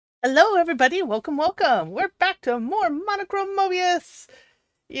Hello, everybody. Welcome, welcome. We're back to more Monochrome Mobuis.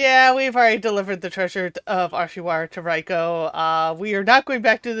 Yeah, we've already delivered the treasure of Ashiwara to Raiko. We are not going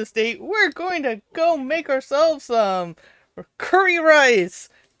back to the state. We're going to go make ourselves some curry rice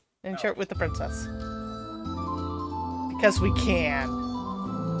and share it with the princess. Because we can.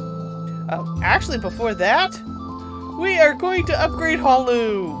 Oh, actually, before that, we are going to upgrade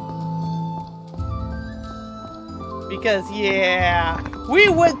Halu. Because, yeah, we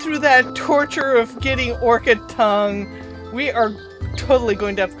went through that torture of getting Orchid Tongue. We are totally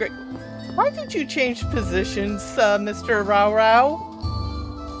going to upgrade. Why did you change positions, Mr. Rao Rao?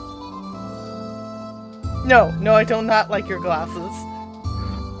 No, I do not like your glasses.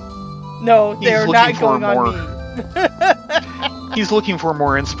 No, they're not going on me. He's looking for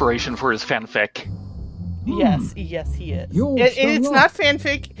more inspiration for his fanfic. Yes, he is. It's not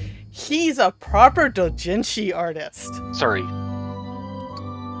fanfic. He's a proper doujinshi artist. Sorry.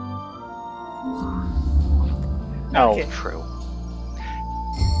 Okay. Oh, true.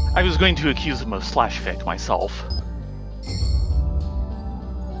 I was going to accuse him of slashfic myself.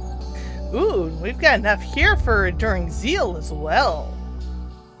 Ooh, we've got enough here for Enduring Zeal as well.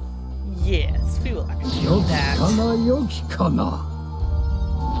 Yes, we will actually do that.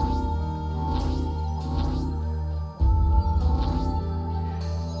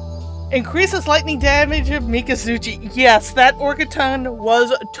 Increases lightning damage of Mikazuchi. Yes, that Orcaton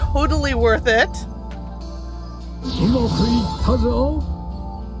was totally worth it.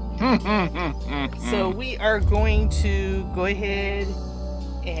 So we are going to go ahead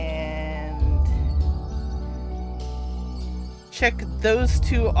and check those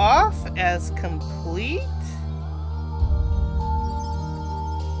two off as complete.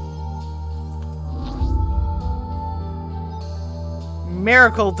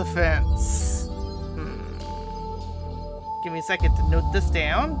 Miracle defense. Give me a second to note this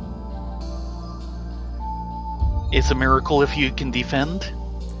down. It's a miracle if you can defend.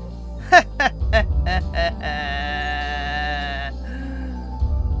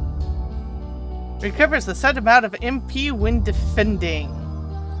 Recovers the set amount of MP when defending.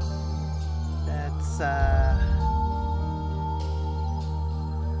 That's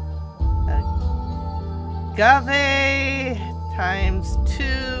Agave times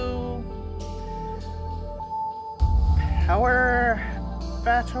 2. Power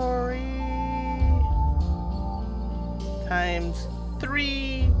battery times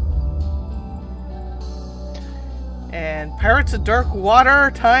 3. And Pirates of Dark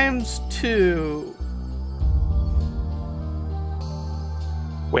Water times 2.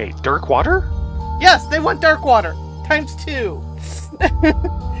 Wait, dark water? Yes, they want Dark Water times 2.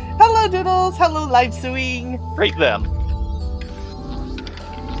 Hello, Doodles. Hello, Live Suing. Right then.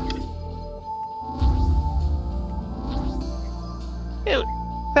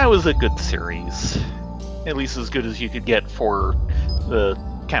 That was a good series. At least as good as you could get for the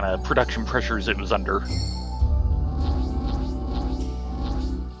kind of production pressures it was under.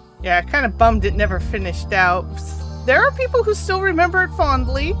 Yeah, kind of bummed it never finished out. There are people who still remember it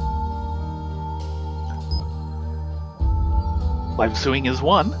fondly. Live suing is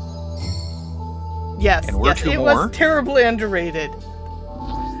one. Yes, and we're two it more. Was terribly underrated.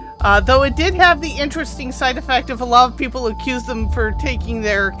 Though it did have the interesting side effect of a lot of people accused them for taking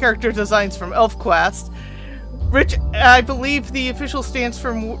their character designs from ElfQuest. I believe the official stance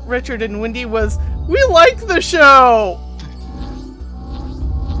from Richard and Wendy was, "We like the show!"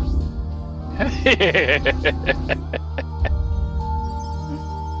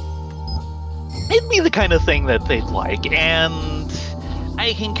 It'd be the kind of thing that they'd like, and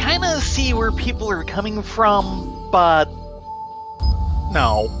I can kind of see where people are coming from, but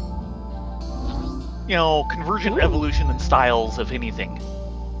no. You know, convergent evolution and styles, if anything.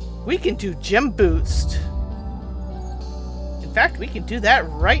 We can do Gem Boost. In fact, we can do that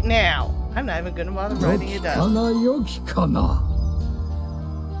right now. I'm not even going to bother writing it down.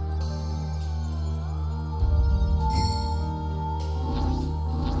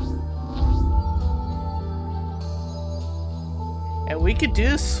 And we could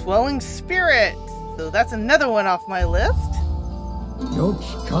do Swelling Spirit. So that's another one off my list.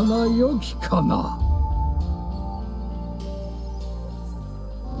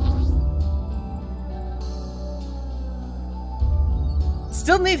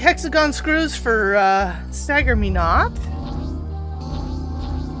 Still need hexagon screws for Stagger Me Not.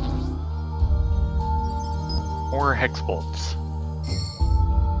 Or hex bolts.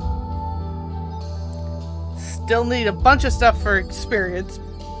 Still need a bunch of stuff for experience,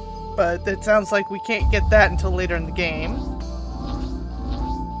 but it sounds like we can't get that until later in the game.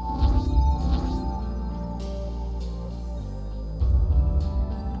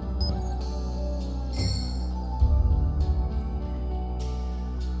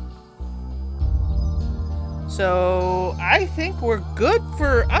 So I think we're good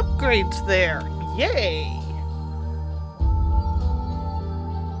for upgrades there. Yay!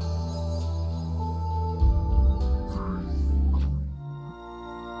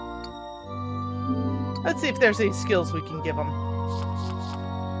 Let's see if there's any skills we can give them.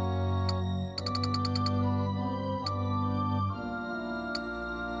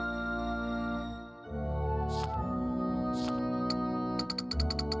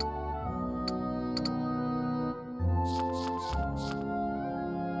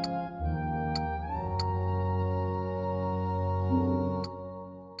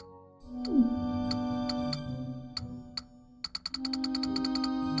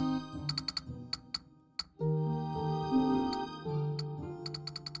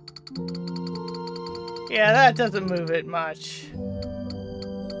 Yeah, that doesn't move it much.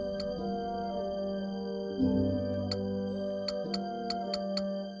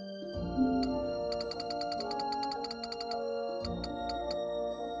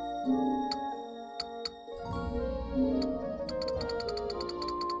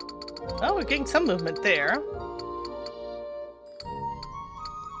 Oh, we're getting some movement there.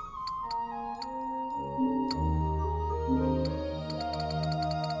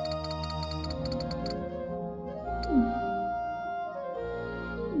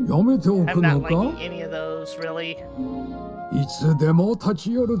 I'm not liking any of those, really. いつでも立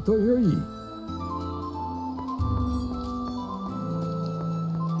ち寄るとよい。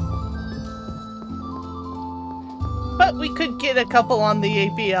But we could get a couple on the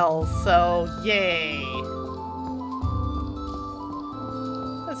ABL, so yay.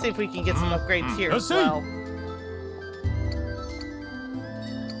 Let's see if we can get some upgrades here as well.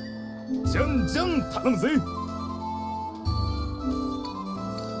 じゃんじゃん頼むぜ。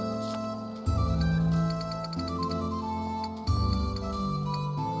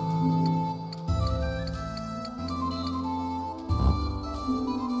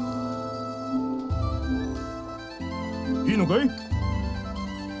いいのかい？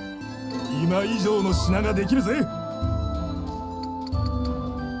今以上の品ができるぜ。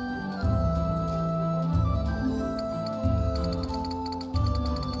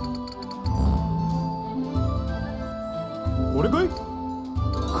これかい？こ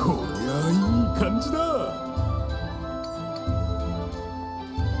りゃいい感じだ。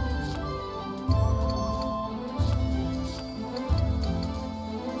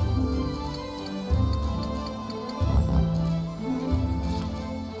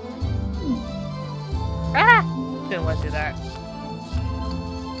Ah! Didn't want to do that.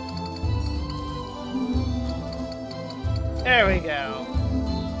 There we go.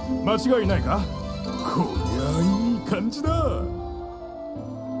 間違いないか？こりゃいい感じだ。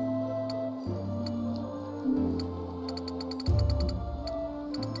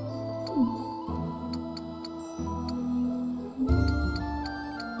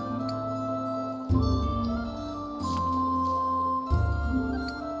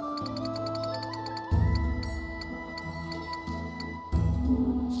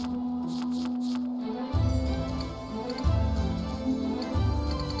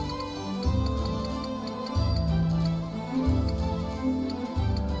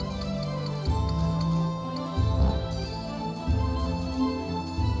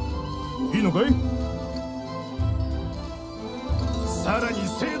いいのかい？さらに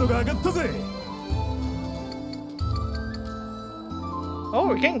精度が上がったぜ。Oh,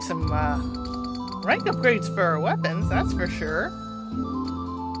 we're getting some rank upgrades for our weapons, that's for sure.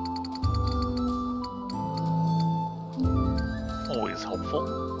 Always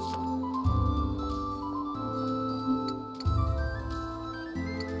helpful. .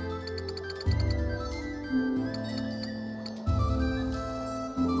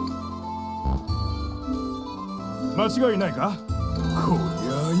間違いないか？こり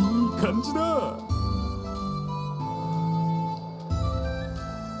ゃいい感じだ。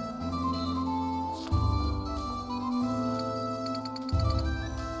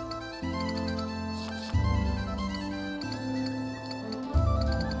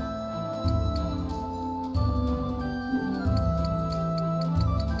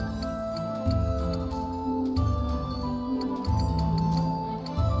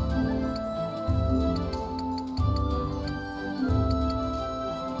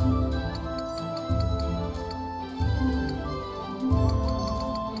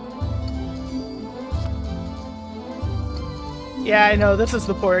Yeah, I know, this is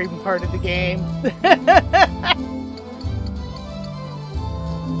the boring part of the game.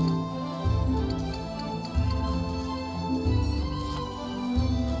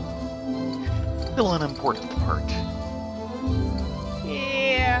 Still an important part.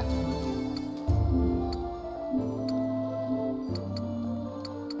 Yeah.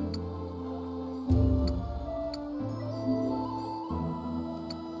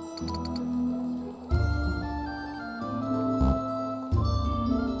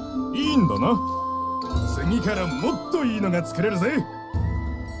 いいんだな。次からもっといいのが作れるぜ。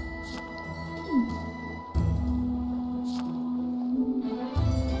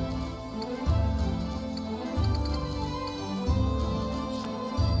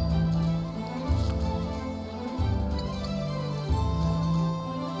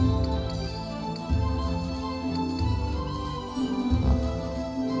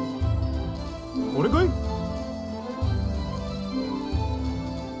これかい？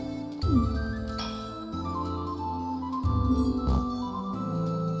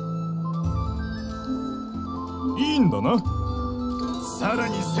いいんだな。さら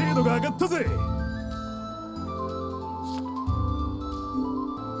に精度が上がったぜ。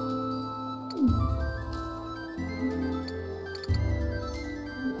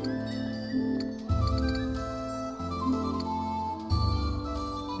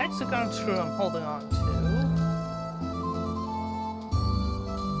Hexagon screw I'm holding on to.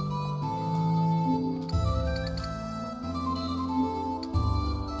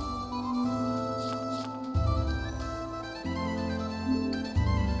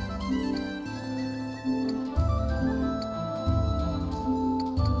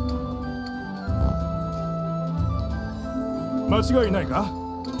間違いないか？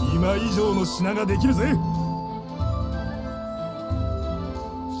今以上の品ができるぜ。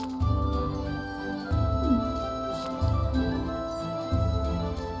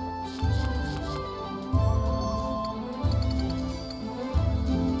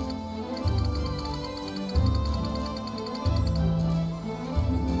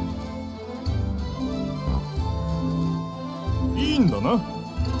いいんだな。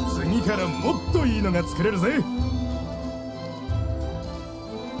次からもっといいのが作れるぜ。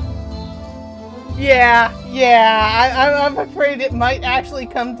Yeah, I'm afraid it might actually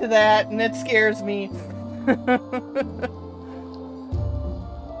come to that, and it scares me.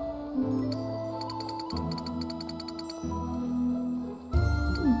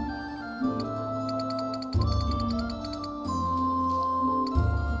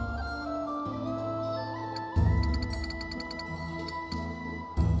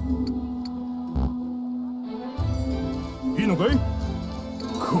 いいのかい？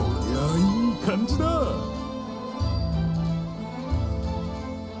こりゃいい感じだ。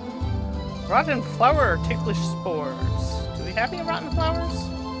Rotten flower or ticklish spores? Do we have any rotten flowers?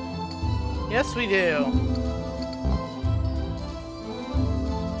 Yes, we do.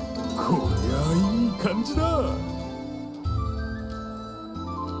 こりゃいい感じだ。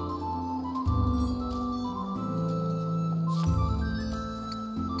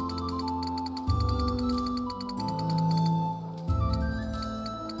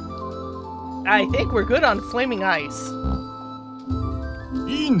I think we're good on flaming ice.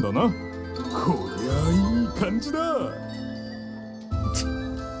 いいんだな。こりゃいい感じだ。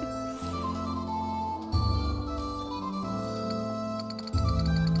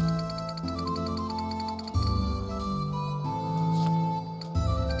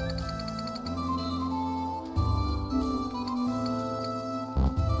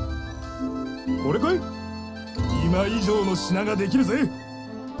これかい？今以上の品ができるぜ。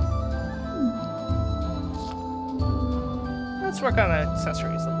Let's work on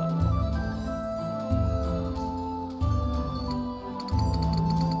accessories a little.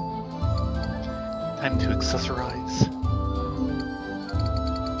 Time to accessorize.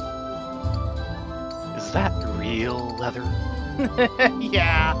 Is that real leather?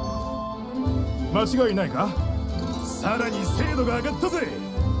 Yeah. 間違いないか？さらに精度が上がったぜ。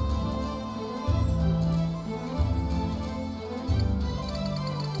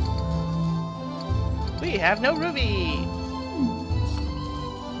We have no ruby.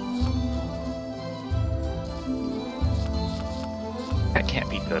 That can't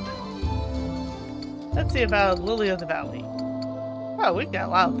be good. Let's see about Lily of the Valley. Oh, we've got a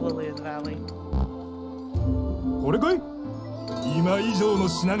lot of Lily of the Valley. これかい？今以上の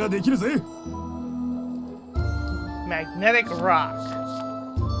品ができるぜ。Magnetic rock.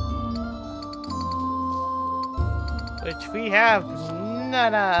 Which we have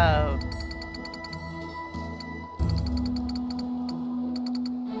none of.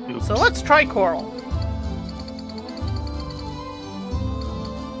 Oops. So let's try coral.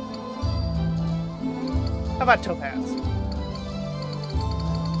 How about topaz?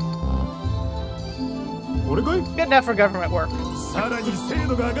 これかい？ Good enough for government work. さらに精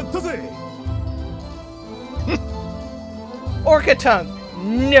度が上がったぜ。Orca tongue.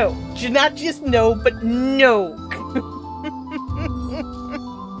 No. Not just no, but no.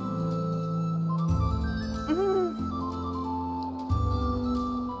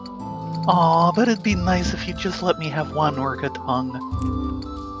 Aw, but it'd be nice if you just let me have one orca tongue.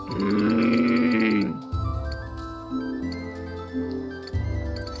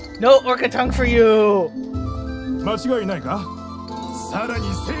 No orca tongue for you! 間違いないか？さら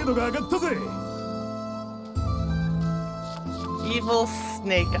に精度が上がったぜ。 Evil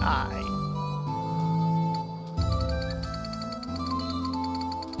snake eye.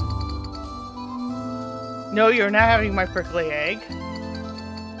 No, you're not having my prickly egg.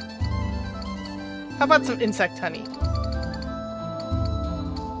 How about some insect honey?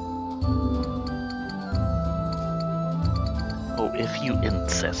 Oh, if you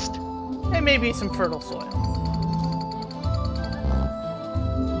insist. And maybe some fertile soil.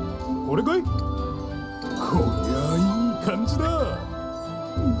 これかい？こりゃいい感じだ。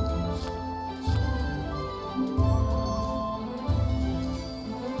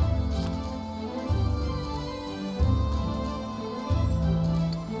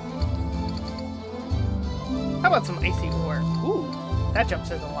 How about some icy ore? Ooh, that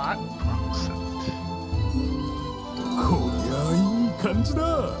jumps in a lot. こりゃいい感じだ。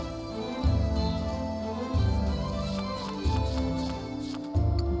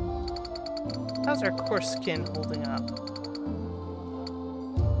 How's our coarse skin holding up?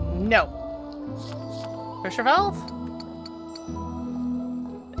 No. Pressure valve?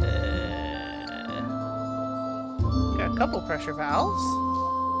 Got a couple pressure valves.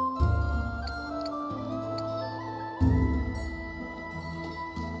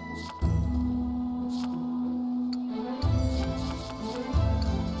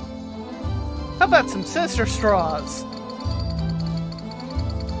 How about some sinister straws?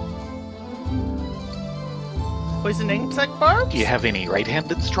 Poison insect barbs? Do you have any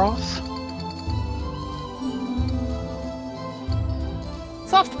right-handed straws?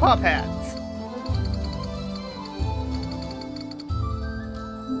 Soft paw pads.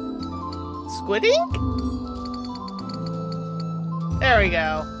 Squid ink? There we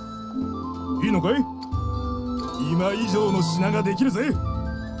go. いいのかい？今以上の品ができるぜ。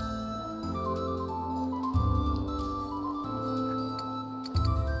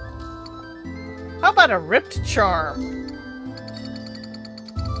 How about a ripped charm?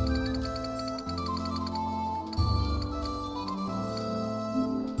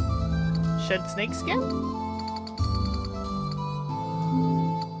 Shed snakeskin?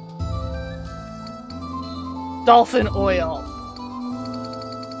 Dolphin oil.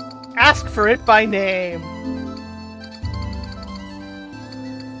 Ask for it by name.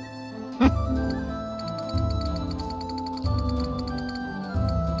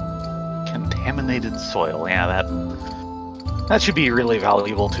 Contaminated soil, yeah, that should be really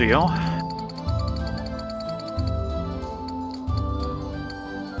valuable to you.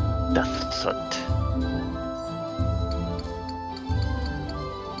 Death soot.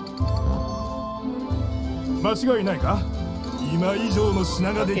 Okay,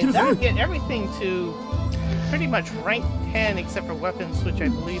 that'll get everything to pretty much rank 10 except for weapons, which I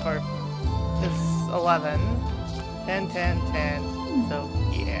believe are is 11. 10, 10, 10. So,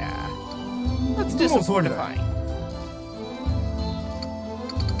 yeah. Let's do some fortifying.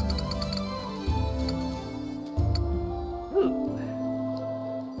 Ooh.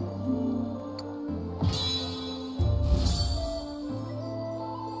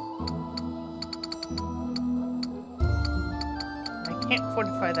 I can't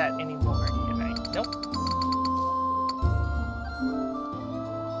fortify that anymore, can I? Nope.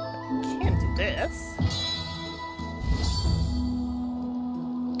 I can do this.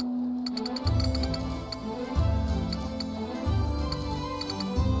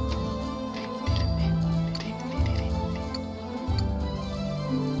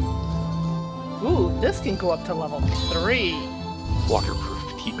 Ooh, this can go up to level 3.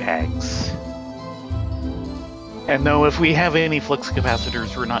 Waterproof tea bags. And no, if we have any flux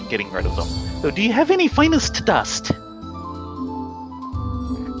capacitors, we're not getting rid of them. So do you have any finest dust?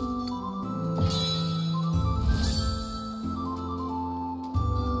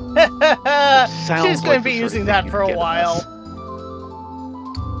 She's going to be using that for a while.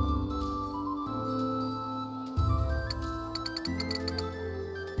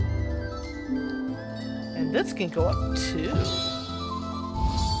 And this can go up too.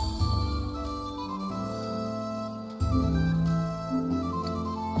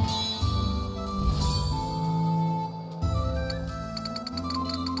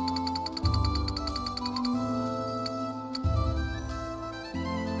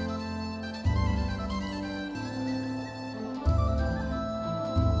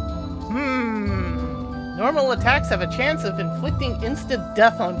 Normal attacks have a chance of inflicting instant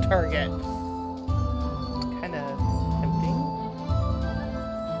death on target. Kinda tempting.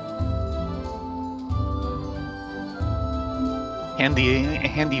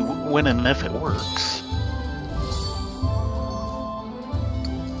 Handy winning if it works.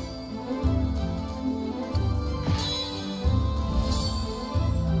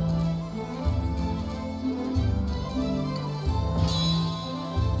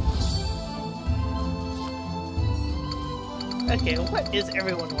 Okay, what is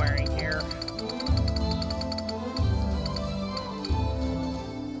everyone wearing here?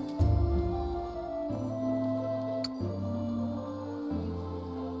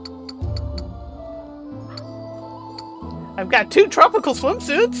 I've got 2 tropical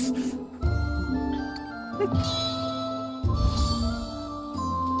swimsuits!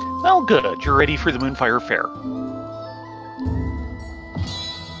 Well, good. You're ready for the Moonfire Fair.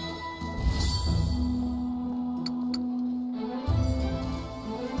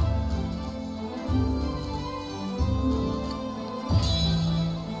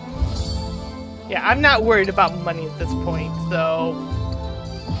 Yeah, I'm not worried about money at this point, so...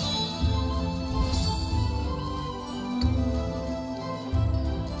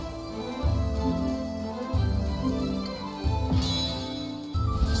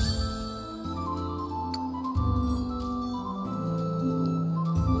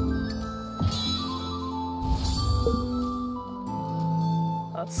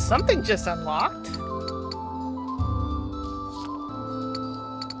 Something just unlocked.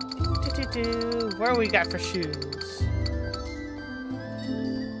 Where we got for shoes?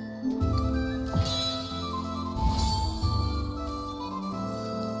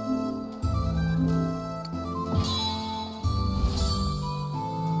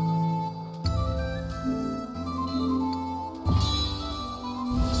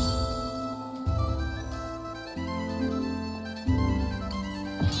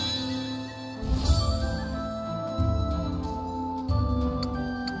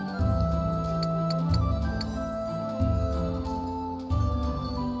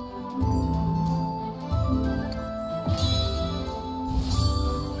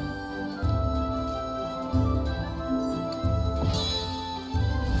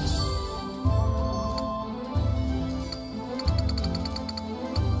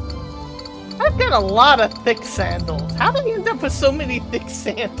 I've got a lot of thick sandals. How did you end up with so many thick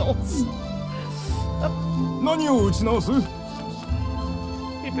sandals?何を打ち直す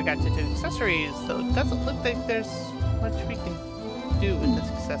We forgot to do accessories, so it doesn't look like there's much we can do with this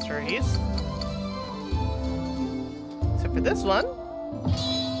accessories. Except for this one.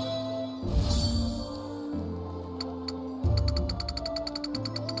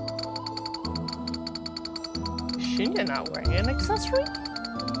 Is Shinya not wearing an accessory?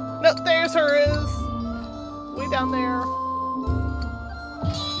 No, there's her is! Way down there.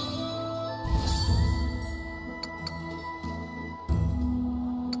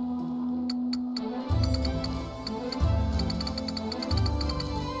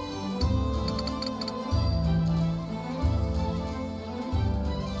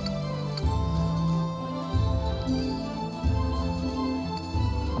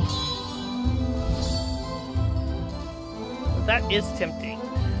 That is tempting.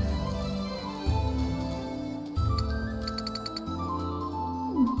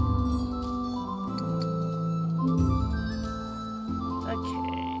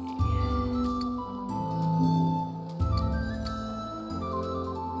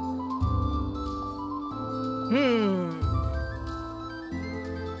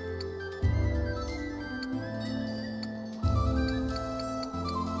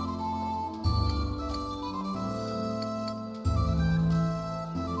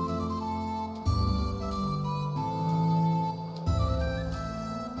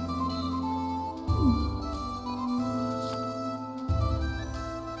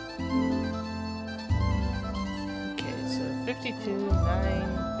 Okay, so 52,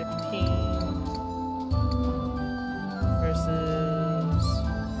 9, 15 versus...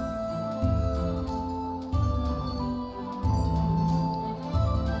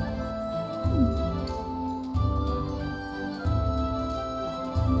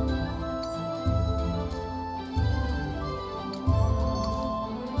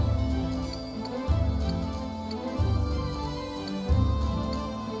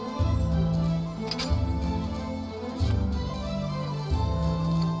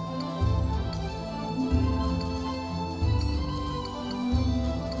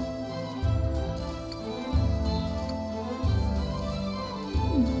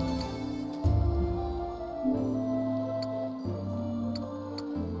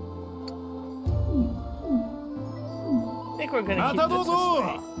 I think we're gonna keep this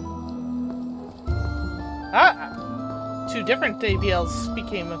way. Ah! 2 different ABLs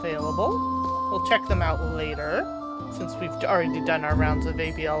became available. We'll check them out later. since we've already done our rounds of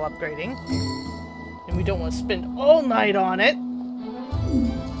ABL upgrading. And we don't want to spend all night on it.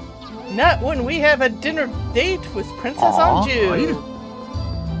 Not when we have a dinner date with Princess Anju.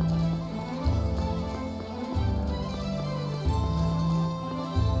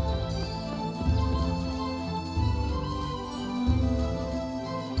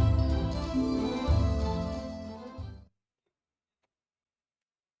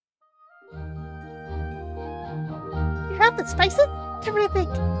 You have the spices? Terrific!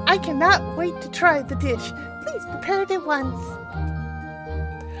 I cannot wait to try the dish. Please prepare it at once.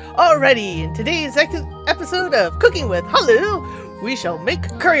 Alrighty, in today's episode of Cooking with Halu, we shall make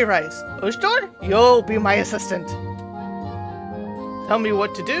curry rice. Ushtor, you'll be my assistant. Tell me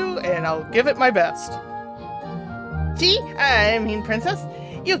what to do, and I'll give it my best. Princess,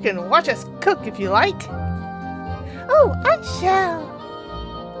 you can watch us cook if you like. Oh, I shall.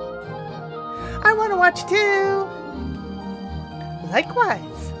 I want to watch too.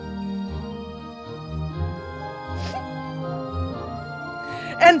 Likewise.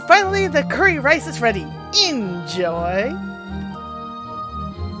 And finally, the curry rice is ready. Enjoy!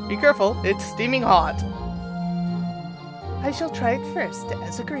 Be careful, it's steaming hot. I shall try it first,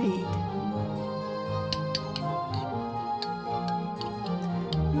 as agreed.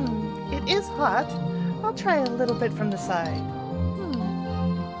 It is hot. I'll try a little bit from the side.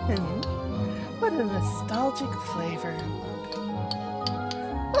 What a nostalgic flavor.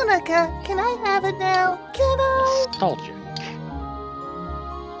 Monica, can I have it now? Can I? Nostalgic.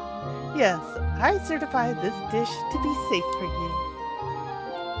 Yes, I certify this dish to be safe for you.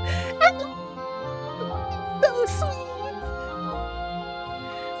 So sweet!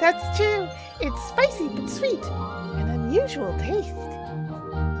 That's true. It's spicy but sweet. An unusual taste.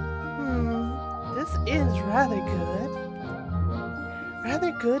 This is rather good.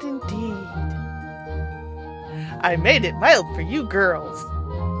 Rather good indeed. I made it mild for you girls.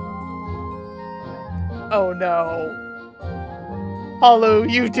 Oh no. Halu,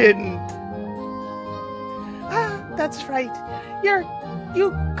 you didn't. Ah, that's right.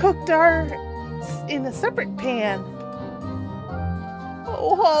 You cooked ours in a separate pan.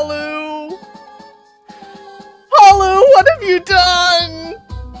 Oh, Halu. Halu, what have you done?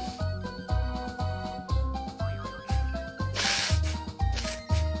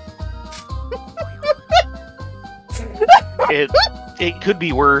 It could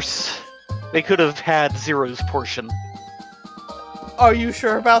be worse. They could have had Zero's portion. Are you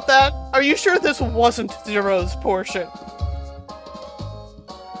sure about that? Are you sure this wasn't Zero's portion?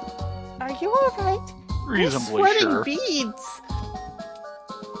 Are you alright? Reasonably You're sweating sure. beads.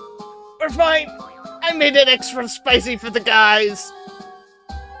 We're fine. I made it extra spicy for the guys.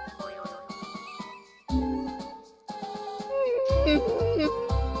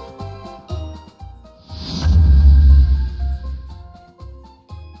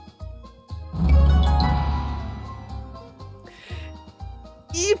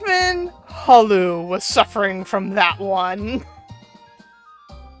 Even Halu was suffering from that one.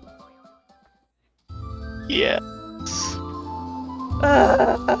 Yes.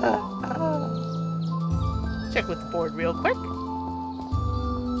 Check with the board real quick.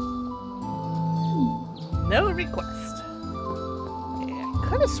 No request. Yeah, I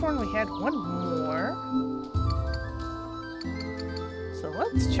could have sworn we had one more. So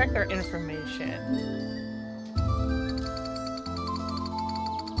let's check our information.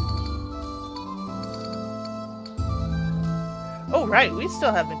 Oh, right, we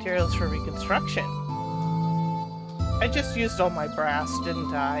still have materials for reconstruction. I just used all my brass,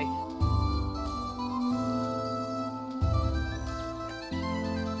 didn't I?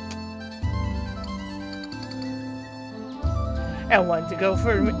 And one to go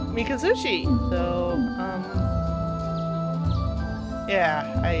for Mikazushi. So,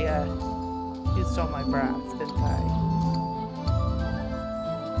 yeah, I used all my brass, didn't I?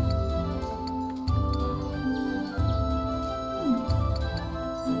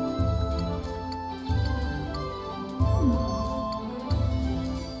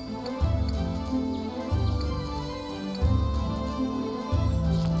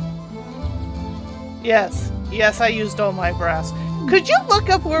 Yes, I used all my brass. Could you look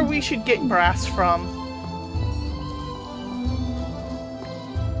up where we should get brass from?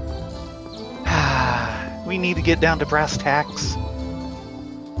 We need to get down to brass tacks.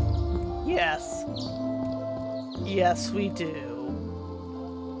 Yes. Yes, we do.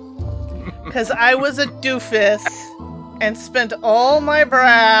 Because I was a doofus and spent all my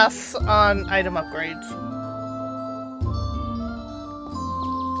brass on item upgrades.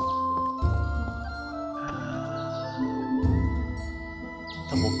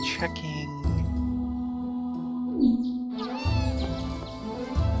 Double checking.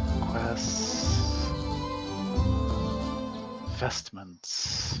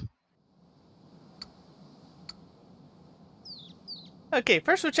 vestments. Okay,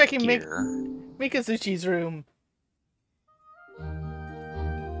 first we're checking Gear. Mikazuchi's room.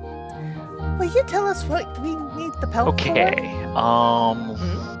 Will you tell us what we need the pelt Okay. for?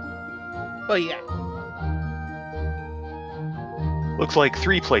 Oh yeah. Looks like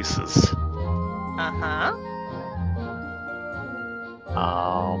 3 places. Uh-huh.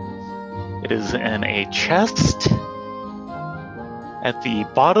 It is in a chest at the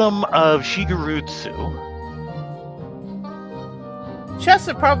bottom of Shigarutsu. Chests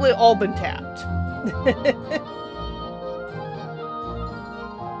have probably all been tapped.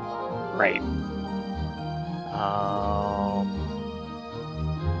 Right. Hold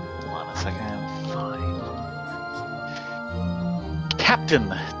on a second. Find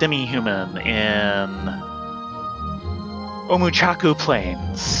Captain Demi-Human in Omuchaku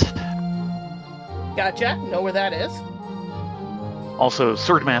Plains. Gotcha. Know where that is. Also,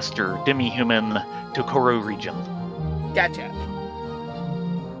 Swordmaster Demi-Human Tokoro region. Gotcha.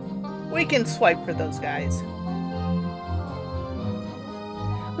 We can swipe for those guys.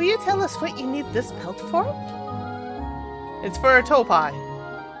 Will you tell us what you need this pelt for? It's for a topai,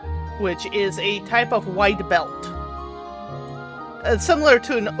 which is a type of white belt. Similar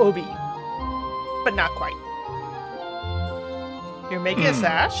to an obi, but not quite. You're making a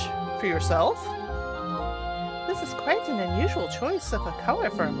sash for yourself? This is quite an unusual choice of a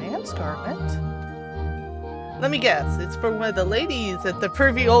color for a man's garment. Let me guess, it's for one of the ladies at the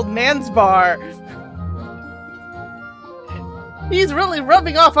pervy old man's bar. He's really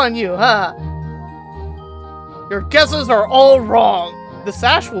rubbing off on you, huh? Your guesses are all wrong. The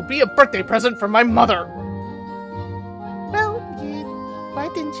sash will be a birthday present for my mother. Well, why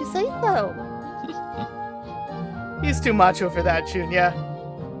didn't you say so? He's too macho for that, Junya.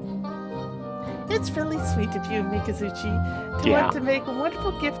 It's really sweet of you, Mikazuchi, to want to make a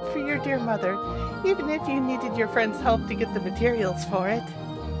wonderful gift for your dear mother, even if you needed your friend's help to get the materials for it.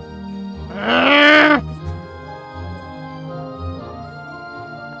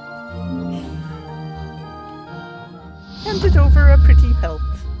 Handed over a pretty pelt.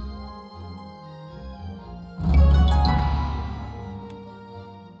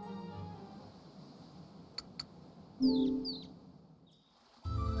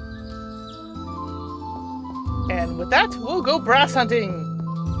 And with that, we'll go brass hunting.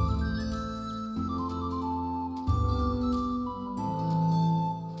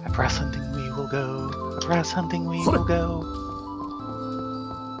 A brass hunting we will go. A brass hunting we will go.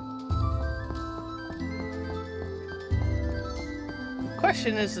 The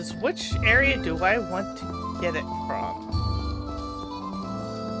question is which area do I want to get it from?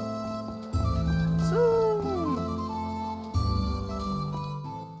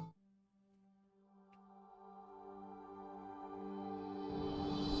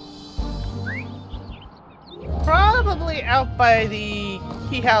 Probably out by the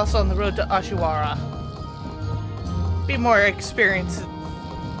key house on the road to Ashiwara. Be more experience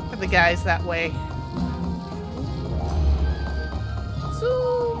for the guys that way.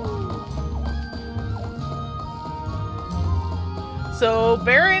 So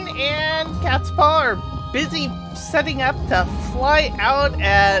Baron and Catspaw are busy setting up to fly out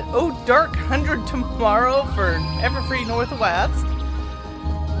at Dark 100 tomorrow for Everfree Northwest.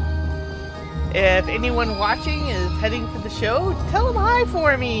 If anyone watching is heading to the show, tell them hi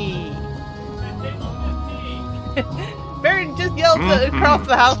for me! Baron just yelled across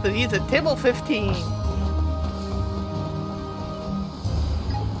the house that he's at table 15.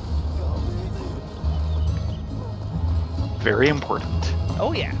 Very important.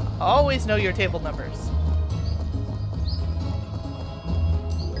 Oh yeah, always know your table numbers.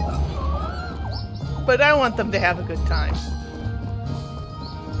 But I want them to have a good time.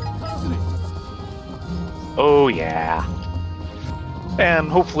 Oh yeah. And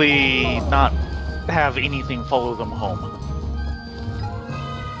hopefully not have anything follow them home.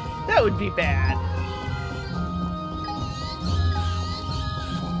 That would be bad.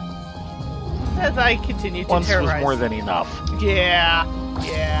 As I continue to Once terrorize. was more than enough. Yeah.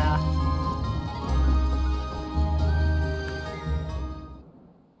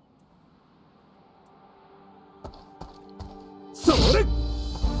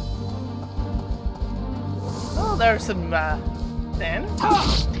 Oh, there's some, then.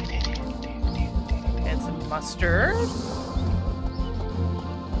 And some mustard.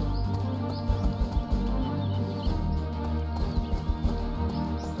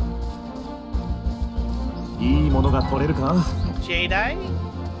 Jadeite.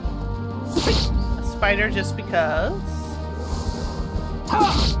 A spider just because.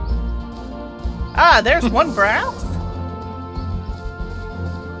 Ah, there's one brass.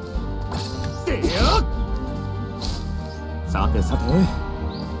 さてさて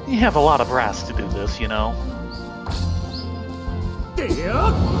You have a lot of brass to do this, you know.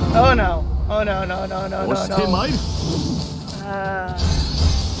 Oh no. Oh no, no, no, no, 押 no, して no. まいる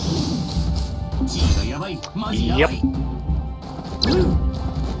G がやばい、マジやばい。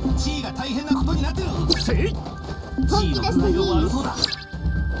G が大変なことになってる。せい G の具合が悪そうだ。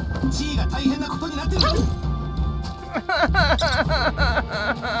G が大変なことになってる。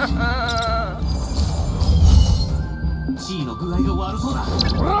G の具合が悪そうだ。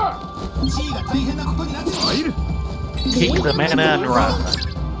G が大変なことになってる。参る Take the mana and run.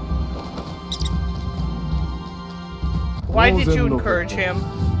 Why did you encourage him?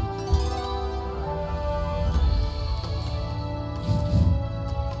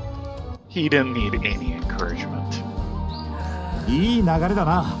 He didn't need any encouragement. いい流れだ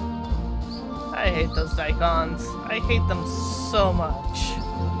な I hate those Daikons. I hate them so much.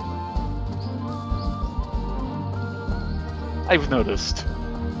 I've noticed.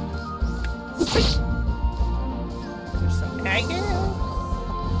 There's some agates.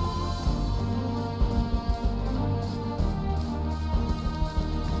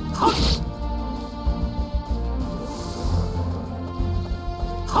 Ha!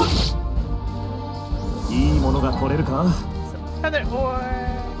 いいものが取れるか Some feather ore.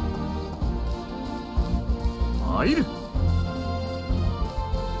 参る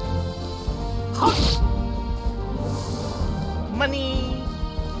は Money.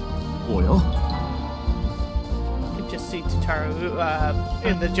 おや You can just see Tataru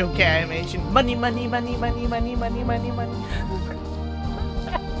in the joke animation. Money, money, money, money, money, money, money, money.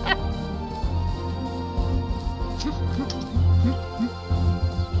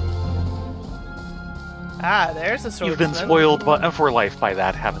 Ah, there's a swordsman. You've been spoiled for life by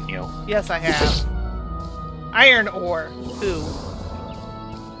that, haven't you? Yes, I have. Iron ore. Ooh.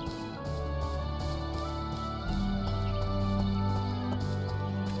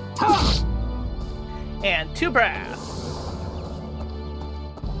 And 2 brass.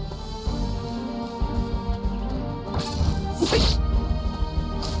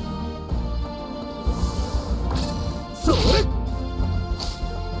 So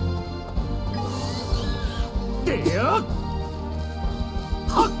there.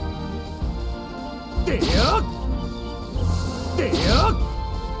 Ha. There. There.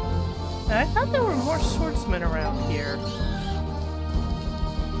 I thought there were more swordsmen around here.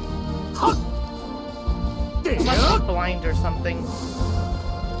 Ha. I must be blind or something.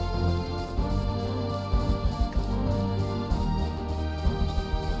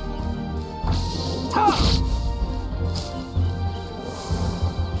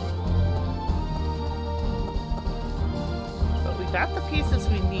 But we got the pieces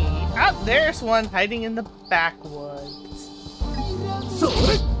we need. Ah, there's one hiding in the backwoods.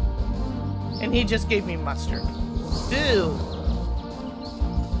 And he just gave me mustard. Ew.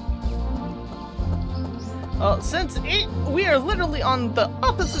 Well, since we are literally on the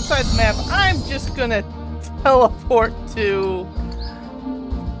opposite side of the map, I'm just gonna teleport to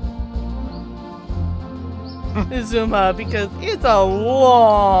Izuma because it's a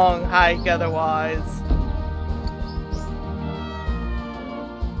long hike otherwise.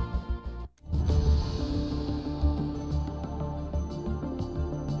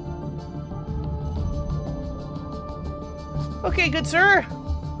 Okay, good sir.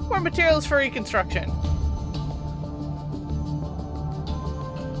 More materials for reconstruction.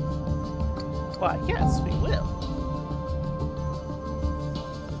 Why, yes, we will.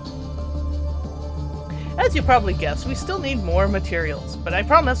 As you probably guessed, we still need more materials, but I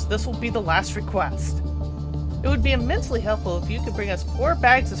promise this will be the last request. It would be immensely helpful if you could bring us 4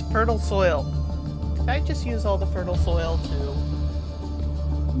 bags of fertile soil. Did I just use all the fertile soil too?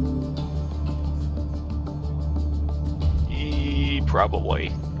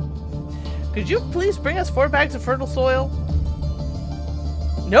 Probably. Could you please bring us 4 bags of fertile soil?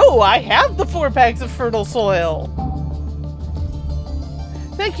 No, I have the 4 bags of fertile soil!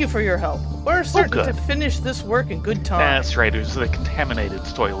 Thank you for your help. We're certain to finish this work in good time. That's right, it was the contaminated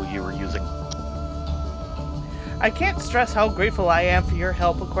soil you were using. I can't stress how grateful I am for your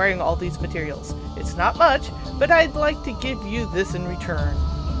help acquiring all these materials. It's not much, but I'd like to give you this in return.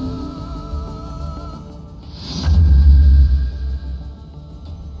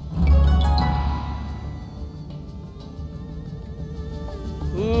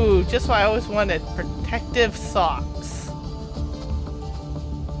 Ooh, just what I always wanted. Protective socks.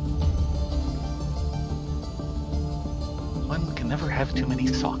 One can never have too many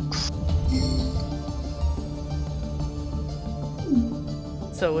socks.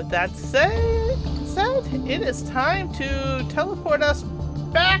 So with that said, it is time to teleport us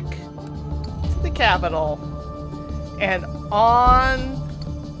back capital and on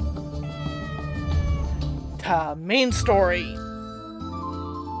to main story.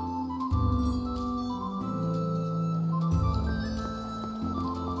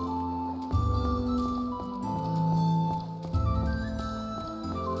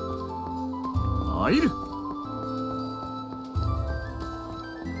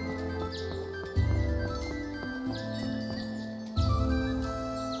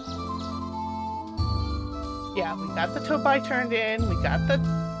 Yeah, we got the Tobai turned in, we got the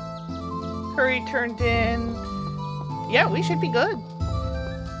curry turned in. Yeah, we should be good.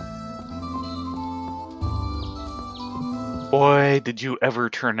 Boy, did you ever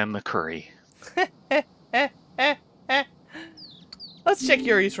turn in the curry. Let's check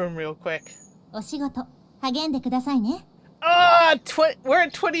Yuri's room real quick. お仕事励んでくださいね。 Ah, we're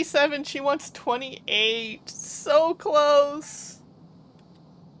at 27. She wants 28. So close.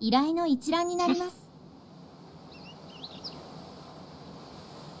 依頼の一覧になります。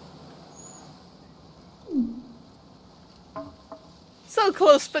 So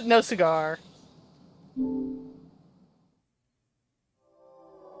close, but no cigar.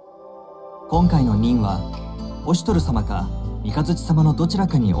 今回の任はオシュトル様か三日月様のどちら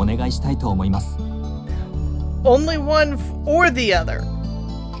かにお願いしたいと思います。 Only one or the other.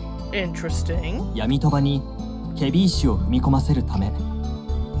 Interesting. 闇鳥羽にケビ石を踏み込ませるため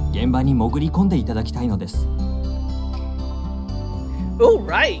現場に潜り込んでいただきたいのです。 Oh,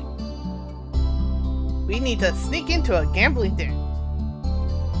 right. We need to sneak into a gambling den.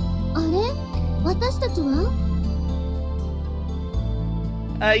 あれ？私たちは？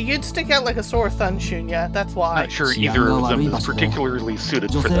 You'd stick out like a sore thumb, Shunya. That's why. Not sure either of them is particularly suited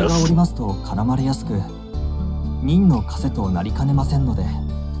女 for 性がおり this. ますと絡まれやすく任の枷となりかねませんので。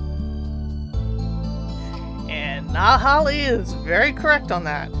 And Nahali is very correct on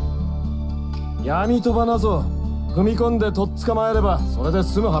that. 闇飛ばなぞ踏み込んでとっ捕まえればそれで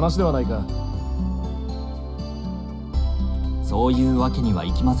済む話ではないか。そういうわけには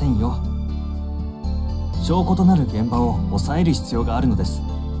いきませんよ。証拠となる現場を抑える必要があるのです。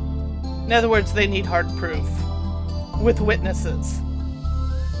 In other words, they need hard proof. With witnesses.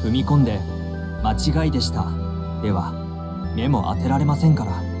 踏み込んで間違いでしたでは目も当てられませんか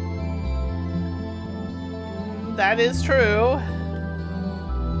ら。 That is true.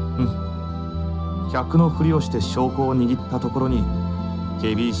 客のふりをして証拠を握ったところに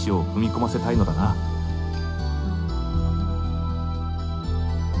警備石を踏み込ませたいのだな。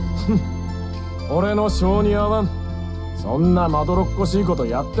俺の性に合わん。そんなまどろっこしいこと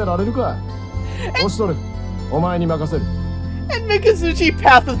やってられるか。おしとる、お前に任せる。 And Mikazuchi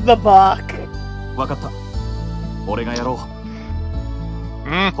passes the buck. わかった。俺がやろう。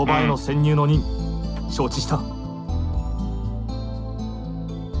 Mm-hmm. 鳥羽への潜入の任、承知した。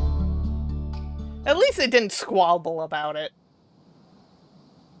 At least they didn't squabble about it.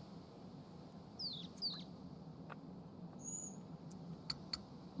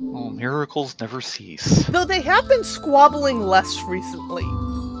 Oh, miracles never cease. Though they have been squabbling less recently.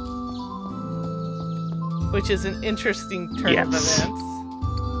 Which is an interesting turn of Yes. events.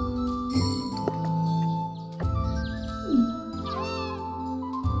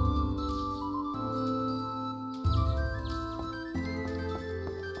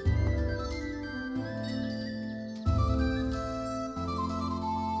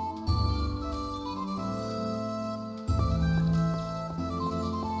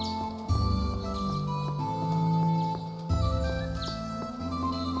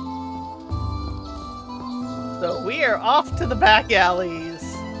 So we are off to the back alleys.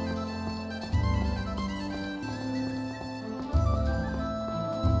「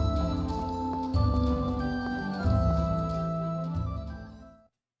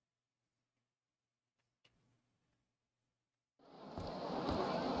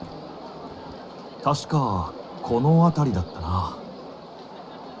確かこの辺りだったな。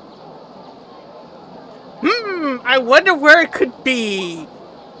 I wonder where it could be.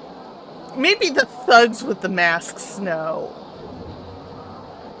 Maybe the thugs with the masks know.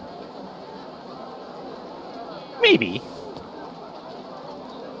 Maybe.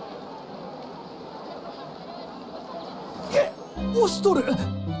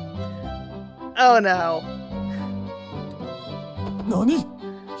 Oh no. 何？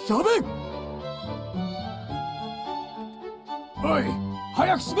やべえ！おい、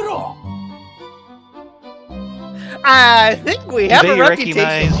早く閉めろ！ I think we have Do a they reputation.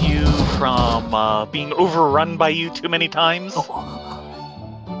 recognize you from being overrun by you too many times?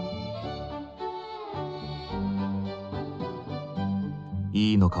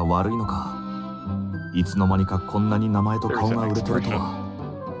 いいのか悪いのか、いつの間にかこんなに名前と顔が売れてるとは。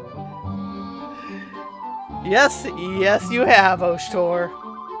Yes, yes, you have, Oshtor.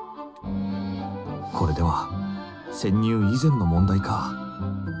 これでは潜入以前の問題か。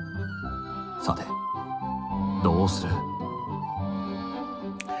さてどうする？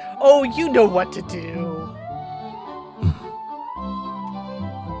 Oh, you know what to do.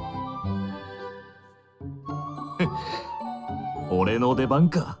 俺の出番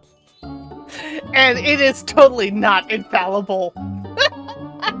か。 And it is totally not infallible.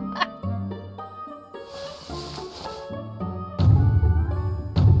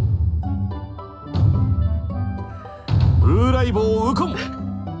 風来坊ウコン、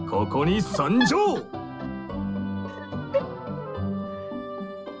ここに参上。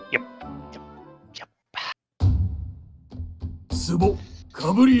壺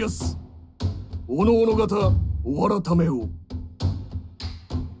かぶりやす。おのおの方お改めを。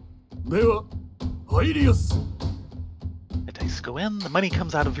では入りやす。 The dice go in, the money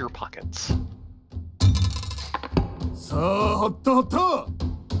comes out of your pockets. さあはったはった。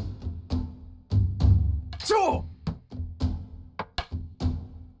ちょ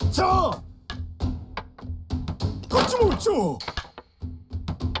ちょこっちもちょ。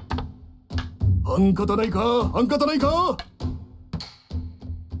半肩ないか半肩ないか。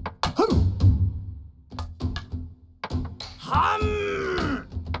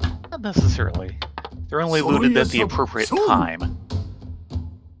Not necessarily. They're only looted at the appropriate time.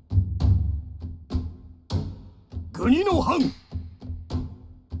 国の藩。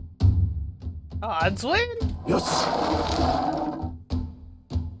 Odds win? よし。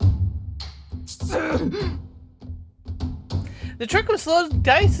The trick with slow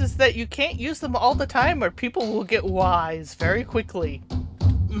dice is that you can't use them all the time or people will get wise very quickly.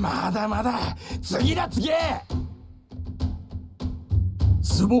 まだまだ次だ次。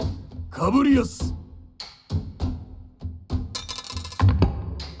壺かぶりやす。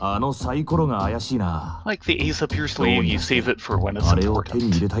あのサイコロが怪しいな。 Like the ace up your sleeve, you save it for when it's あれを手に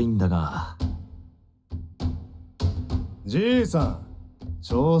入 important. れたいんだが。じいさん、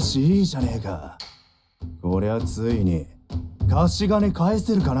調子いいじゃねえか。こりゃついに貸し金返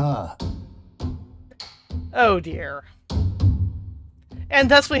せるかな。 Oh dear. And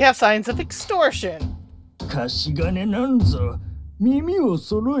thus we have signs of extortion. 貸し金なんぞ耳を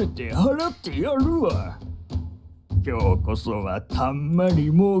揃えて払ってやるわ。今日こそはたんま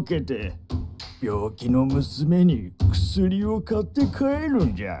り儲けて病気の娘に薬を買って帰る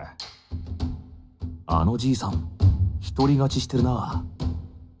んじゃ。あのじいさん独り勝ちしてるな。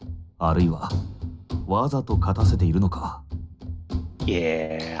あるいはわざと勝たせているのか。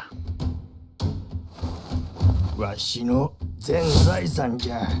 Yeah. わしの全財産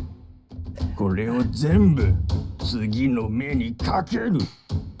じゃ。これを全部次の目にかける。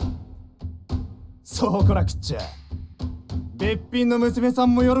そうこなくっちゃ。べっぴんの娘さ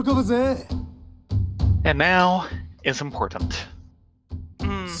んも喜ぶぜ。 And now is important.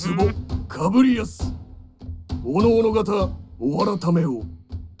 壺かぶりやす。おのおの方お改めを。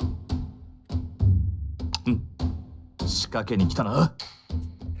仕掛けに来たな。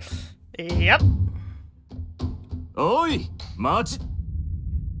 Yep. おい待ち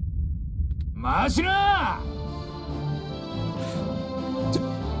な。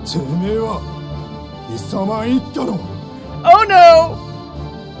てめえはイサマン一家の。 Oh no!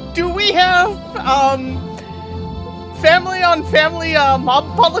 Do we have, family on family, mob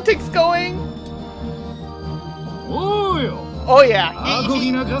politics going? おうよ。 Oh yeah. アコ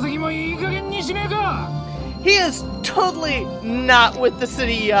ギな稼ぎもいい加減にしねえか。 He is totally not with the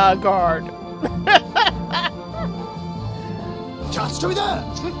city, guard. キャッチコミだ。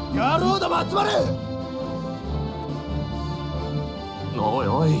野郎だも集まれ。おい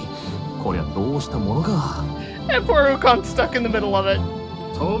おい、こりゃどうしたものか。 And poor Ukon's stuck in the middle of it.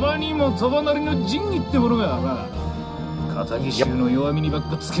 鳥羽にも鳥羽なりの仁義ってものがな。片木衆の弱みにばっ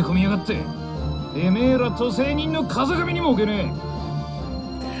かつけ込みやがって。てめえら都政人の風上にも置けねえ。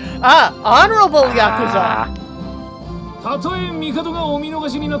 Ah, honorable Yakuza. たとえ帝がお見逃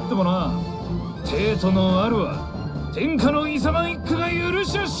しになってもな、帝都のあるは天下のイサマン一家が許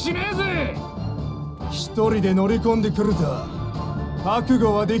しゃしねえぜ。一人で乗り込んでくると覚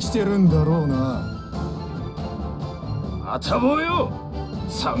悟はできてるんだろうな。あたぼうよ、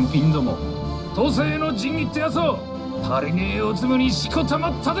三品ども。都政の仁義ってやつを足りねえおつむにしこた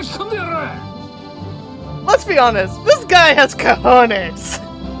ま叩き込んでやる。 Let's be honest, this guy has cojones.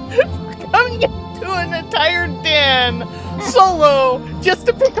 Coming into an entire den solo just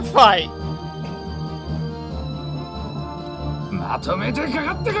to pick a fight. まとめてか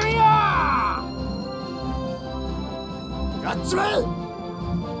かってこいや。やっちまえ。お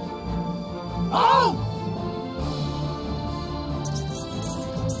う。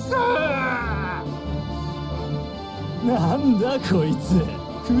 あなんだこいつ、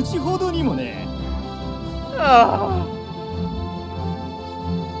口ほどにもね。Oh.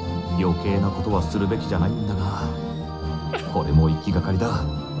 余計なことはするべきじゃないんだが、これも行きがかりだ。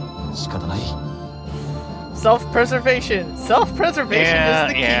仕方ない。Self-preservation. Self-preservation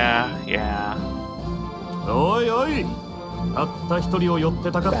is the key. Yeah. おいおい、たった一人を寄っ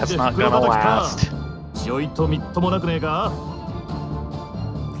てたかって That's not 袋 gonna 叩きか。 last. ちょいとみっともなくねえか。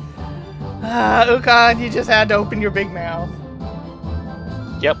Ukon, you just had to open your big mouth.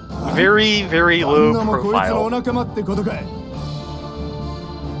 Yep. Very, very あん low なもこいつのお profile. 仲間ってことかい。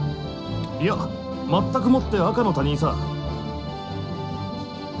いや、全くもって赤の他人さ。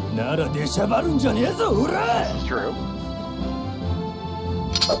なら出しゃばるんじゃねえぞ、ほら。 It's true.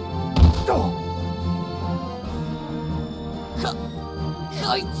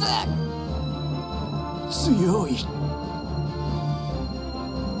 こいつ強い。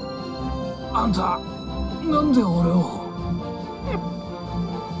あんた、なんで俺を。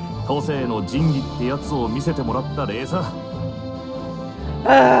都政の神器ってやつを見せてもらった礼さ。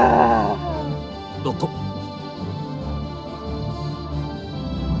おっと、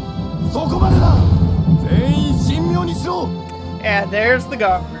そこまでだ。全員神妙にしろ。 And there's the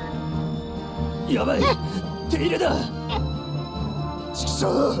guard. やばい、手入れだ。ちくし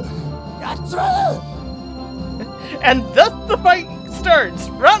ょう、やっちまう。 And thus the fight starts.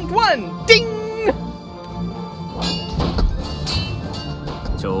 Round 1. Ding!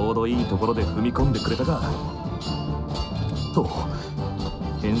 ちょうどいいところで踏み込んでくれたか。と、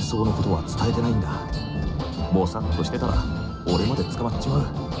変装のことは伝えてないんだ。ぼさっとしてたら俺まで捕まっちまう。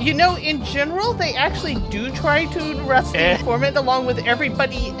 You know, in general, they actually do try to arrest the informant along with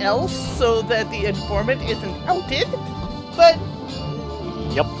everybody else so that the informant isn't outed. But,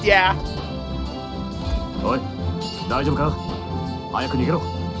 Yep. yeah. おい、大丈夫か。早く逃げろ。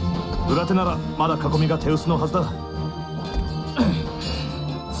裏手ならまだ囲みが手薄のはずだ。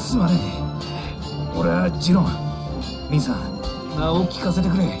すまねえ。俺はジロン。兄さん、名を聞かせて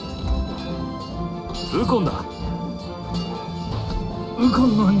くれ。ウコンだ。ウコ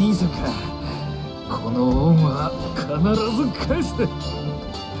ンの兄さんか。この恩は必ず返す。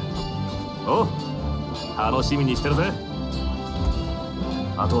おう、楽しみにしてるぜ。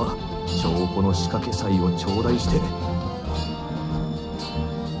あとは証拠の仕掛け祭を頂戴して。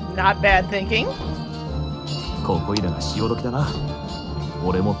 Not bad thinking. ここいらが潮時だな。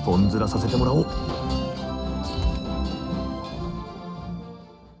俺もとんずらさせてもらおう。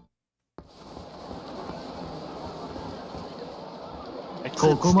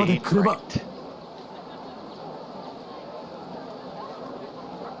ここまで来れば。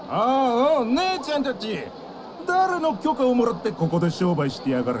ああ、姉ちゃんたち、誰の許可をもらってここで商売して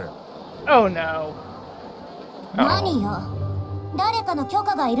やがる。 Oh no. 何よ、誰かの許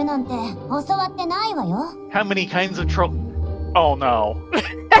可がいるなんて教わってないわよ。 How many kinds of trouble? Oh no.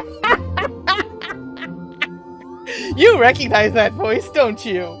 You recognize that voice, don't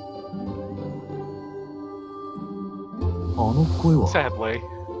you? あの声は Sadly.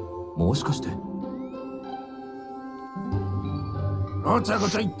 もしかして。ごちゃご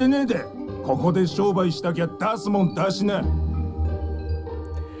ちゃ言ってねえで、ここで商売したきゃ出すもん出しな。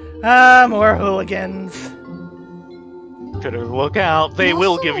Ah, more hooligans. Better look out. They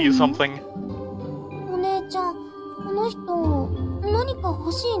will give you something. お姉ちゃん、この人何か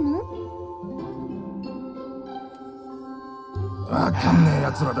欲しいの？わかんねえ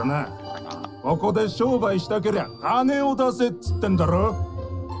やつらだな。ここで商売したけりゃ金を出せっつってんだろ。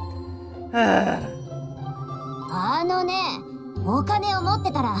あのね、お金を持っ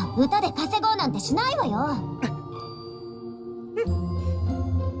てたら歌で稼ごうなんてしないわよ。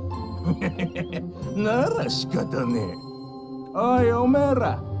なら仕方ねえ。おいおめえ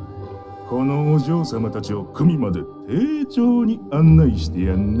ら、このお嬢様たちを組まで丁重に案内して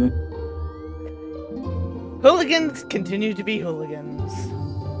やんね。Hooligans continue to be hooligans.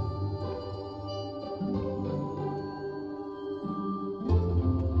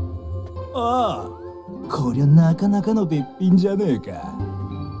 ああ、こりゃなかなかのべっぴんじゃねえか。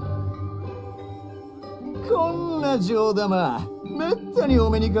こんな上玉、めったにお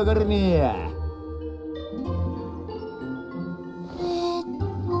目にかかれねえや。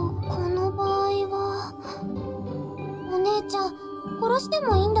この場合はお姉ちゃん殺して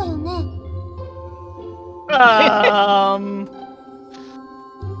もいいんだよね。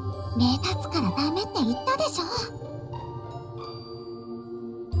目立つからダメって言ったでしょ。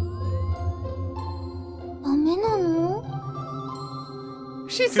ダメなの？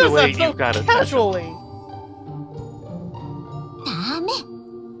 She Too says late, that so you've got it. casually. ダメ。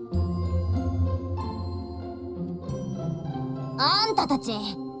あんたたち、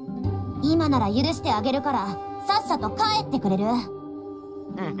今なら許してあげるからさっさと帰ってくれる？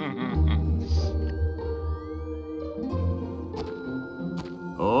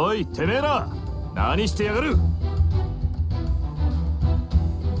おい、てめえら、何してやがる？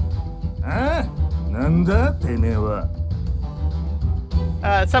ああ、なんだてめえは。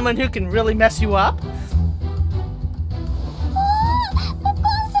Someone who can really mess you up.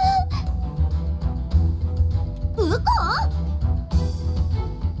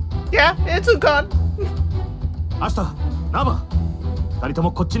 Yeah, it's Ukon. 明日、ナバ、二人と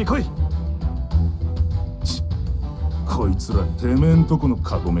もこっちに来い。こいつらてめえんとこの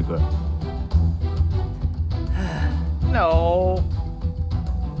カゴメか。No.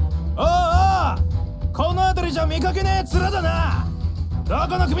 ああ、この辺りじゃ見かけねえ面だな。ど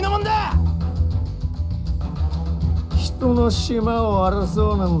この組のもんだ。人の島を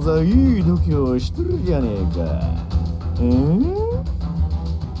争うなんざいい度胸してるじゃねえか。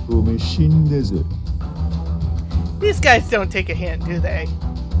おめえ死んだぜ。 These guys don't take a hint, do they?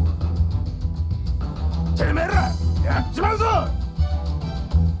 てめえらやっちまうぞ。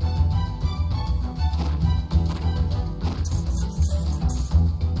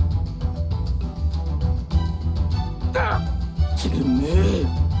てめえ、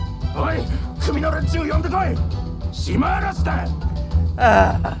おい、組の連中呼んでこい。島嵐だ。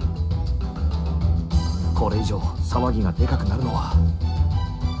これ以上騒ぎがでかくなるのは。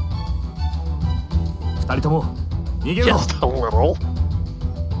二人とも逃げろ。 Just a little.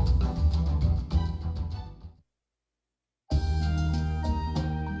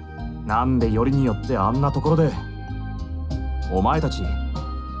 なんでよりによってあんなところで。お前たち、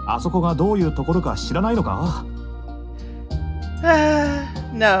あそこがどういうところか知らないのか？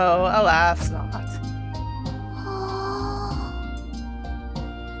 No, alas not.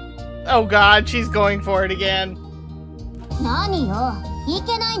 Oh god, she's going for it again. 何よ、い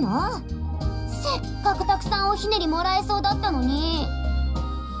けないの？せっかくたくさんおひねりもらえそうだったのに。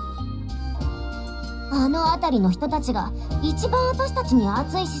あの辺りの人たちが一番私たちに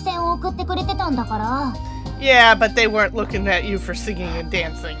熱い視線を送ってくれてたんだから。Yeah, but they weren't looking at you for singing and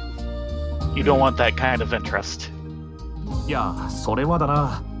dancing. You don't want that kind of interest. いや、それはだ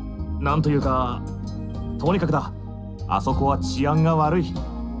な。なんというか、とにかくだ。あそこは治安が悪い。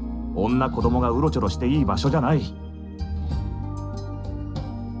女子供がうろちょろしていい場所じゃない。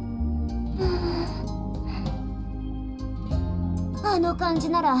あの感じ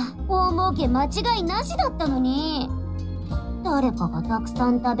なら大儲け間違いなしだったのに。誰かがたく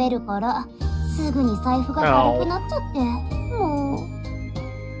さん食べるからすぐに財布が軽くなっちゃって。も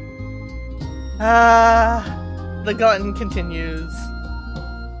う。The glutton continues.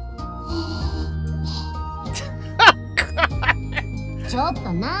 God. ちょっ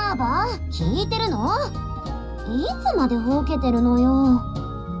とナーバー、聞いてるの？いつまでほうけてるのよ。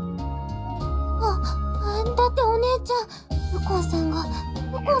だってお姉ちゃん、ウコンさんが、ウ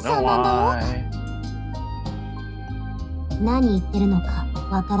コンさんなんだよ。何言ってるのか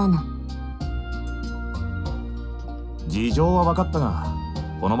わからない。事情は分かったが、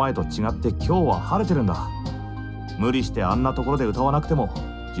この前と違って今日は晴れてるんだ。無理してあんなところで歌わなくても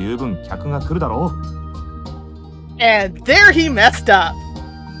十分客が来るだろう。And there he messed up.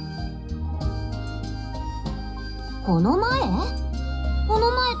 この前っ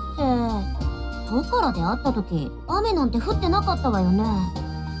てトカラで会った時、雨なんて降ってなかったわよね。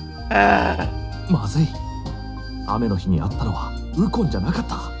まずい。雨の日に会ったのはウコンじゃなかっ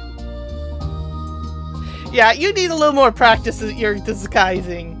た。Yeah, you need a little more practice at your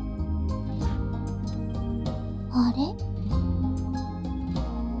disguising. あれ？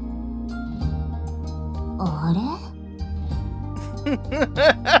あれ？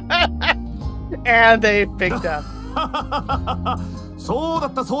 And they picked up. そうだ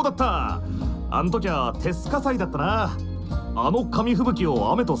ったそうだった。あん時はテス火災だったな。あの紙吹雪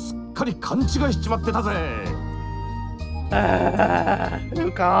を雨とすっかり勘違いしちまってたぜ。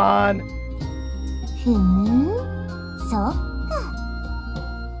Ukon. ふん、そっか。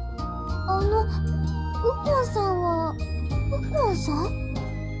ウコンさんは、ウコンさん？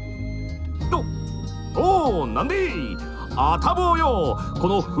おお、なんであたぼうよ。こ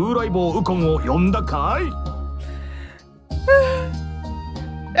の風来坊ウコンを呼んだかい？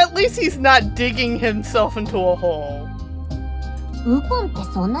 At least he's not digging himself into a hole. ウコンって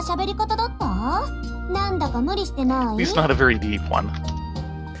そんな喋り方だった？なんだか無理してない？ He's not a very deep one.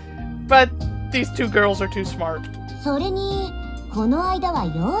 But these two girls are too smart. それに、この間は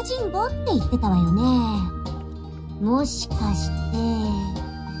用心棒って言ってたわよね。もしかして、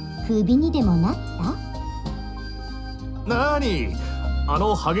クビにでもなった？なーに、あ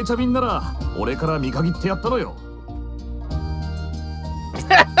のハゲチャビンなら俺から見限ってやったのよ。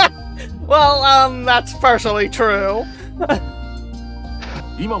Well, Well, that's partially true.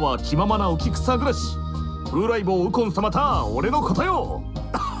 今は気ままなお菊さ暮らし。風来坊ウコン様た俺のことよ。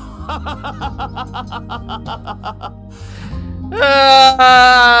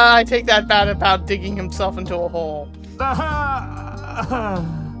I take that bad about digging himself into a hole.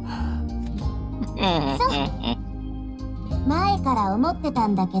 前から思ってた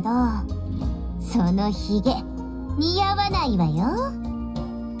んだけど、そのヒゲ似合わないわよ。ね。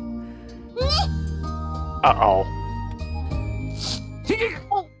Uh-oh. ヒゲ。お姉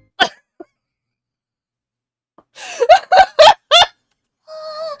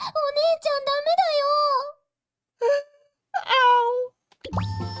ちゃんダメだよ。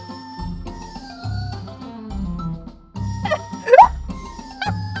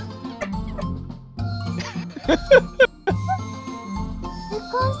ウ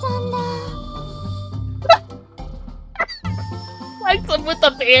コンさんだ。Like them with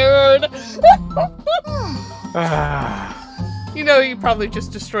the beard. You know, you probably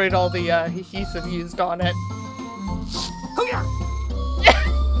just destroyed all the adhesive used on it.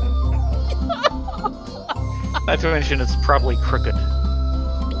 Not to mention, it's probably crooked. ウコン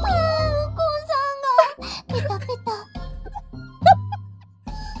さんがペタペタ。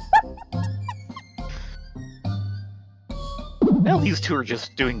Well, these two are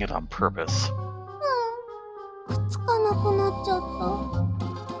just doing it on purpose. くっつかなくなっちゃった。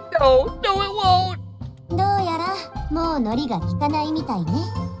No, it won't. どうやらもうノリが効かないみたいね。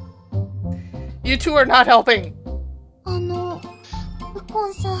You two are not helping. ウコ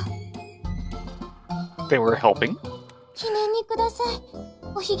ンさん。They were helping. 記念にください。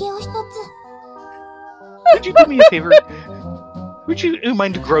おひげを一つ。Would you do me a favor? Would you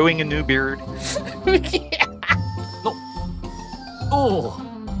mind growing a new beard? Yeah. Oh.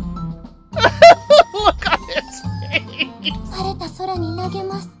 Look at his face. 晴れた空に投げ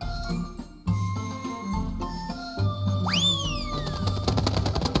ます。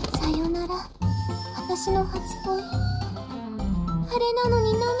さよなら、私の初恋。晴れなの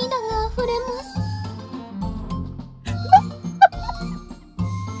に涙が溢れます。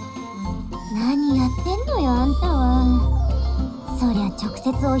何やってんのよあんたは。そりゃ直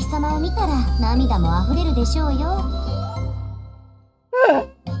接お日様を見たら涙も溢れるでしょうよ。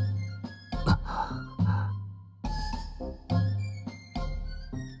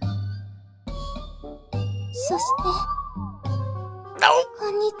そしてこ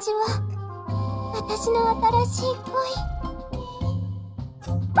んにちは。私の新しい恋。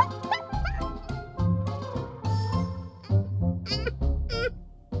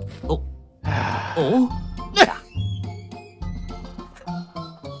Oh?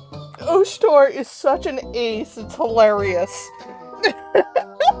 Oshtor is such an ace, it's hilarious.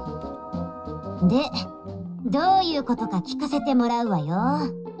 で、どういうことか聞かせてもらうわよ。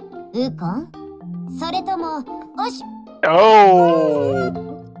ウコン？それとも、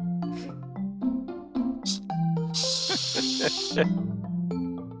Oh!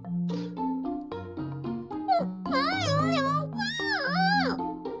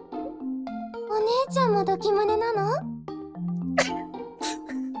 お姉ちゃんもドキ胸なの？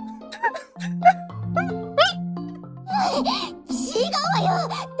違うわよ。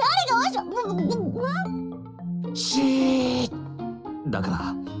誰がシー。だか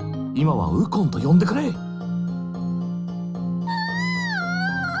ら今はウコンと呼んでくれ。あ、や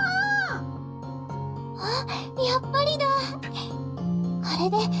っぱりだ。これ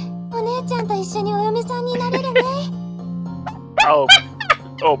でお姉ちゃんと一緒にお嫁さんになれるね。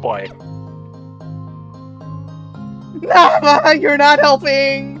Oh boy. Nama, you're not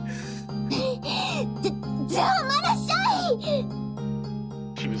helping. じゃあまだしゃい。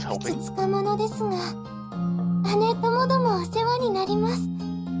 She was ふ helping. つつか者ですが、姉ともどもお世話になります。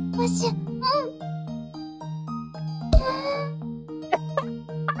わしゅ、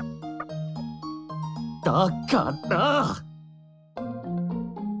だから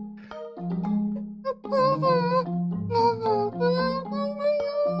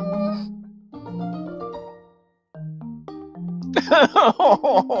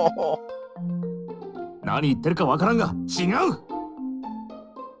何言ってるかわからんが違う。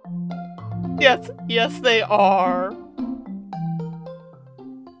 Yes, they are.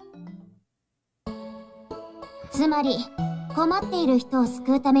 つまり困っている人を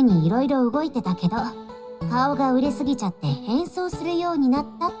救うためにいろいろ動いてたけど、顔が売れすぎちゃって変装するようになっ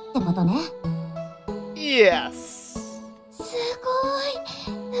たってことね。 Yes. すご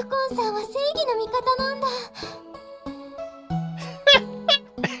い。ウコンさんは正義の味方なんだ。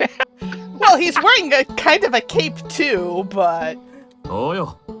Well, he's wearing a kind of a cape too, but そう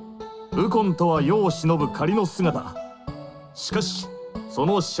よ。ウコンとは世を忍ぶ仮の姿。しかしそ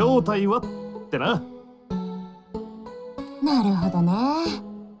の正体はってな。なるほどね。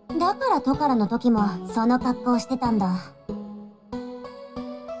だからトカラの時もその格好してたんだ。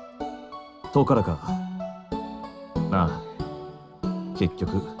トカラか。なあ、結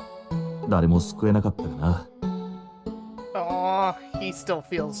局誰も救えなかったかな。Oh, he still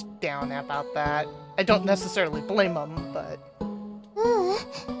feels down about that. I don't necessarily blame him, but...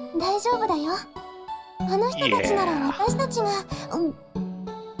 大丈夫だよ。あの人たちなら私たちが、そう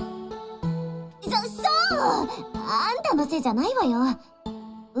あんたのせいじゃないわよ。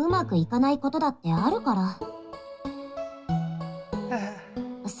うまくいかないことだってあるから。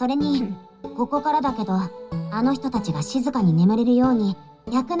それにここからだけど、あの人たちが静かに眠れるように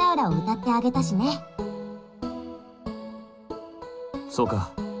役ナウラを歌ってあげたしね。そうか、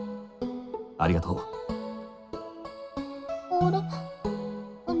ありがとう。あれ、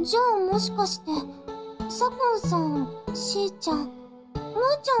じゃあもしかして左近さん、しーちゃん、むー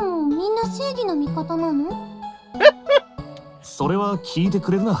ちゃんもみんな正義の味方なの？それは聞いて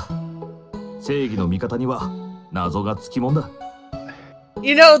くれるな。正義の味方には謎がつきもんだ。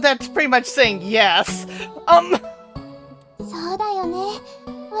You know, that's pretty much saying yes. そうだよね。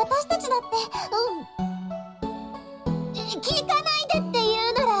私たちだって、聞かないでって言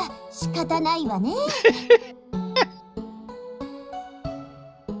うなら仕方ないわね。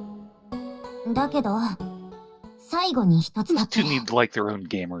だけど最後に一つだ These け。 two need like their own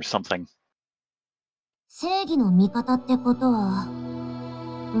game or something. 正義の味方ってことは、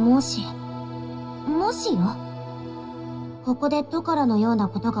もしよ、ここでトカラのような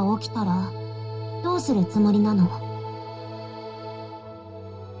ことが起きたらどうするつもりなの？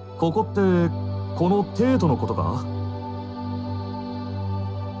ここってこのテートのことか？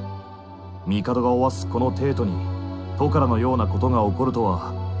帝がおわすこのテートにトカラのようなことが起こると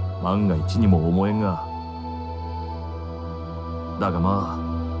は万が一にも思えんが。だがまあ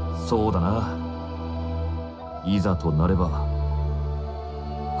そうだな。いざとなれば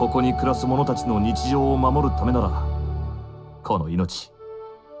ここに暮らす者たちの日常を守るためならこの命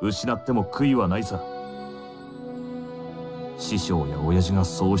失っても悔いはないさ。師匠や親父が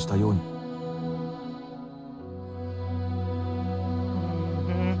そうしたように。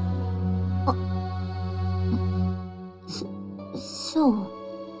そう。も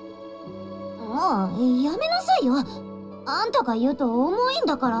うやめなさいよ。あんたが言うと重いん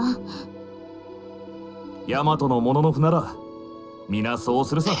だから。ヤマトのもののふなら皆そう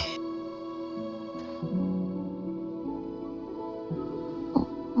するさ。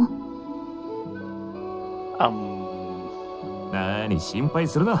なに心配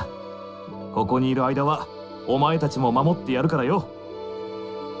するな。ここにいる間はお前たちも守ってやるからよ。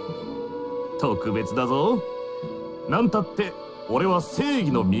特別だぞ。なんたって俺は正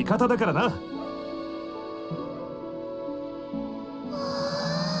義の味方だからな。お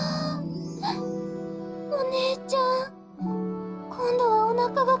姉ちゃん、今度はお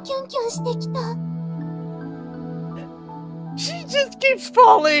腹がキュンキュンしてきた。She just keeps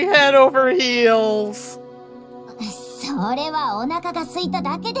falling head over heels. それはお腹が空いた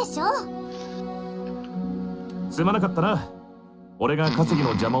だけでしょ。すまなかったな。俺が稼ぎの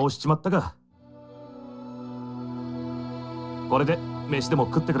邪魔をしちまったか。これで飯でも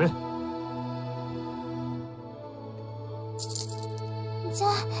食ってくれ。じゃあ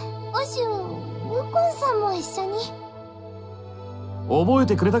もしウコンさんも一緒に。覚え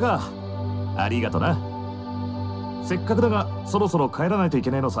てくれたか。ありがとな。せっかくだがそろそろ帰らないといけ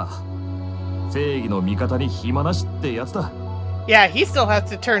ないのさ。正義の味方に暇なしってやつだ。Yeah, he still has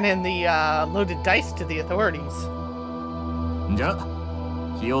to turn in the loaded dice to the authorities. じゃあ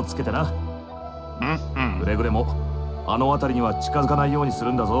気をつけてな。くれぐれもあの辺りには近づかないようにす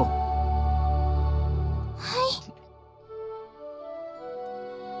るんだぞ。はい。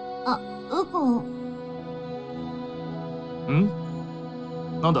あ、ウコン。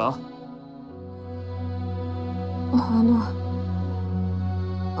なんだ？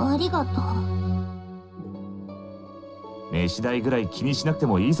ありがとう。飯代ぐらい気にしなくて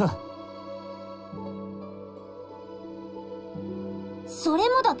もいいさ。それ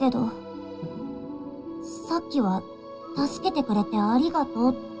もだけど、さっきは助けてくれてありが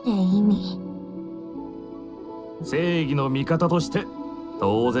とうって意味。正義の味方として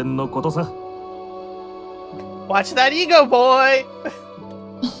当然のことさ。Watch that ego, boy!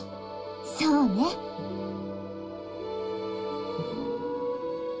 そうね。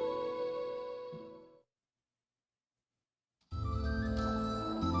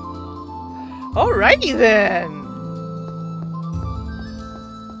Alrighty then!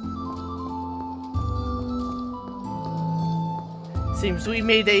 Seems we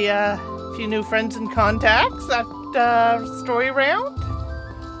made a few new friends and contacts that story round.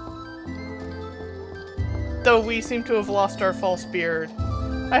 though we seem to have lost our false beard.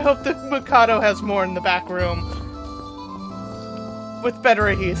 I hope the Mikado has more in the back room. With better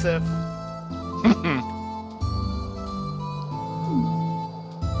adhesive.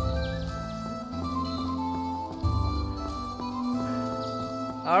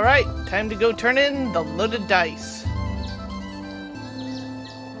 Alright, time to go turn in the loaded dice.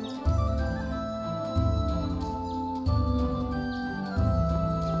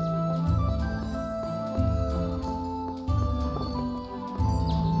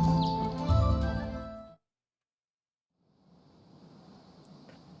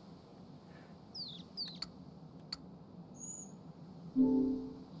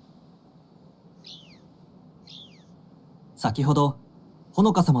先ほどほ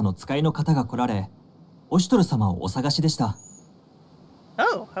のか様の使いの方が来られ、オシュトル様をお探しでした。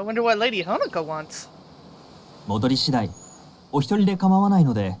Oh, I wonder what Lady Honoka wants. 戻り次第、お一人で構わない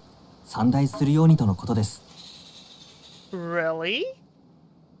ので参内するようにとのことです。Really?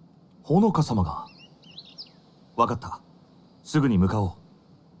 ほのか様が。わかった。すぐに向かおう。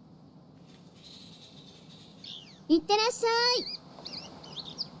いってらっしゃい。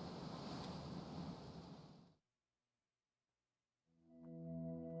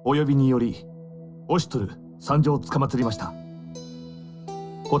お呼びにより、オシュトル参上つかまつりました。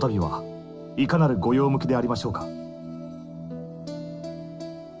こたびはいかなるご用向きでありましょうか。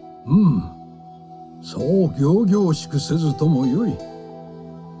そう仰々しくせずともよい。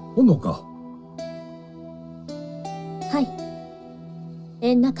ほのか。はい。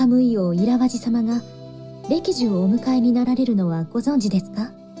エンナカムイ王イラワジ様が歴寿をお迎えになられるのはご存知です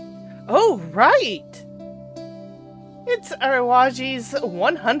か？ Oh, right! It's Arawaji's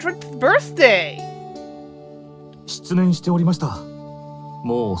 100th birthday! 失念しておりました。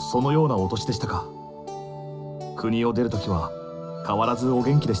もうそのようなお年でしたか。国を出るときは変わらずお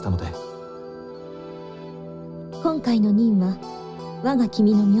元気でしたので。今回の任は我が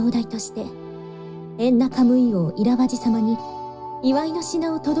君の名代としてエンナカムイ王イラワジ様に祝いの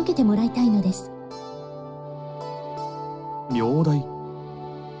品を届けてもらいたいのです。名代？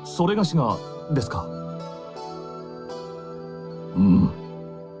それがしがですか。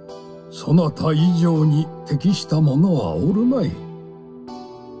そなた以上に適した者はおるまい。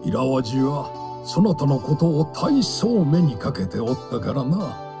イラワジはそなたのことを大層目にかけておったから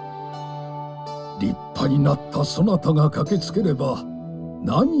な。立派になったそなたが駆けつければ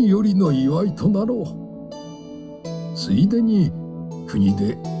何よりの祝いとなろう。ついでに国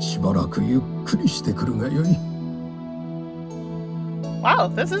でしばらくゆっくりしてくるがよい。Wow,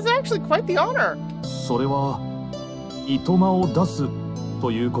 this is actually quite the honor. それは、いとまを出す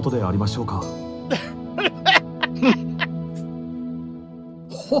ということでありましょうか。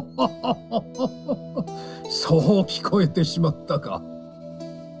そう聞こえてしまったか。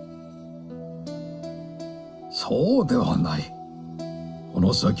そうではない。こ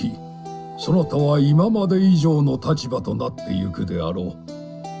の先、そなたは今まで以上の立場となってゆくであろう。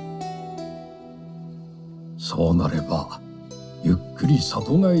そうなれば、ゆっくり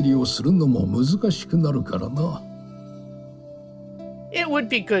里帰りをするのも難しくなるからな。It would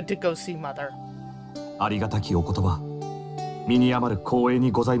be good to go see mother. ありがたきお言葉、身に余る光栄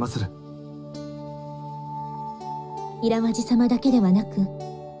にございまする。イラワジ様だけではなく、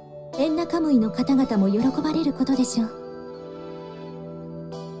エンナカムイの方々も喜ばれることでしょう。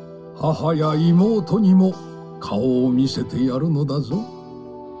母や妹にも顔を見せてやるのだぞ。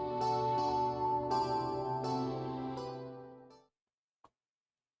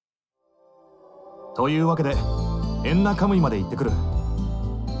というわけで、エンナカムイまで行ってくる。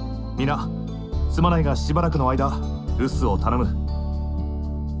みな、すまないがしばらくの間、留守を頼む。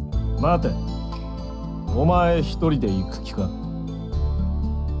待て。お前一人で行く気か？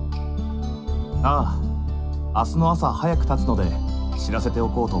ああ、明日の朝早く立つので知らせてお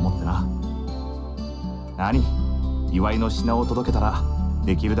こうと思ってな。何？祝いの品を届けたら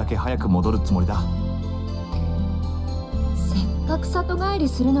できるだけ早く戻るつもりだ。せっかく里帰り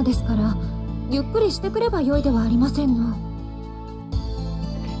するのですからゆっくりしてくればよいではありませんの。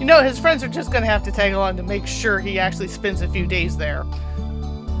You know, his friends are just gonna have to tag along to make sure he actually spends a few days there.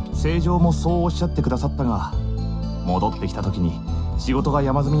 正常もそうおっしゃってくださったが、戻ってきた時に仕事が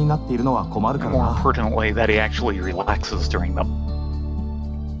山積みになっているのは困るからな。 More pertinently, that he actually relaxes during them.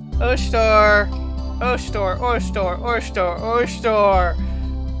 Oshtor! Oshtor! Oshtor! Oshtor! Oshtor!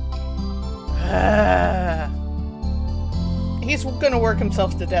 He's gonna work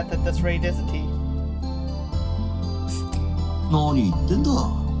himself to death at this rate, isn't he? 何言ってんだ。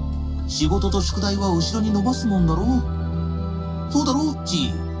仕事と宿題は後ろに伸ばすもんだろ。そうだろ、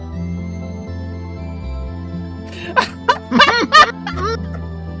ジー。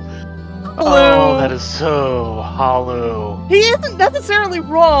Oh, that is so hollow. He isn't necessarily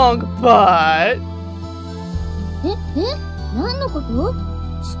wrong, but... 何のこと？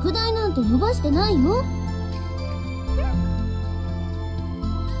宿題なんて伸ばしてないよ。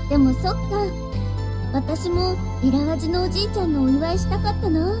でもそっか。私もイラワジのおじいちゃんのお祝いしたかった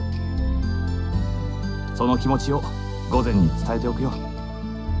な。その気持ちを午前に伝えておくよ。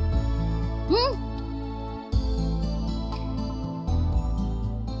うん。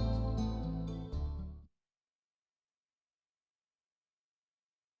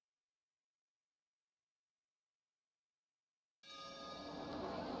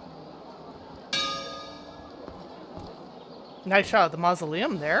Nice shot of the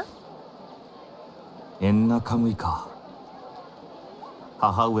mausoleum there. エンナカムイか。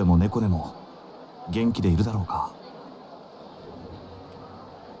母上も猫でも元気でいるだろうか。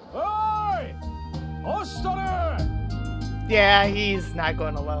おい、オシトル。 Yeah, he's not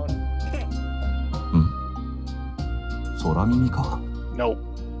going alone. 空耳か。Nope.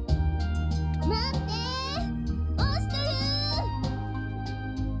 待って、オシト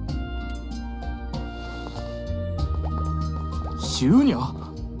ル。シューニャ。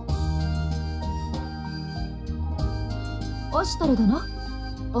オシトル殿、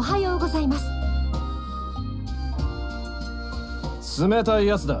おはようございます。冷たい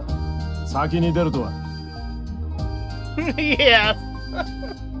やつだ。先に出るとは。Yeah.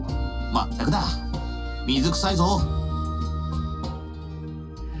 まったくだ。水臭いぞ。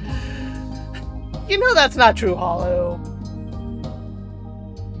You know that's not true, Hollow.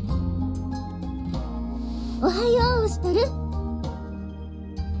 おはよう、オシトル。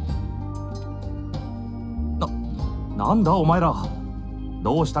なんだお前ら。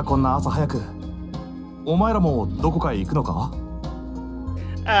どうしたこんな朝早く。お前らもどこかへ行くのか？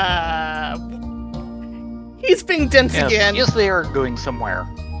 He's being dense again. Yes, they are going somewhere.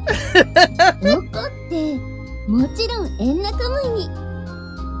 どこって、もちろんエンナカムイに。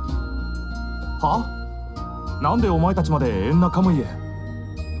は？なんでお前たちまでエンナカムイへ？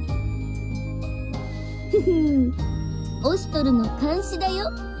ふふ、オシトルの監視だ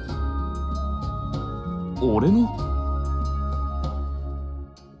よ。俺の？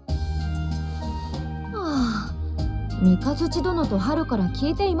三日月殿と春から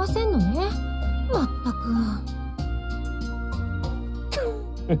聞いていませんのね。まったく。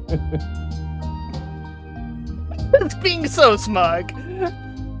It's being so smug.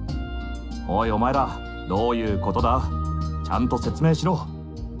 おいお前ら、どういうことだ？ちゃんと説明しろ。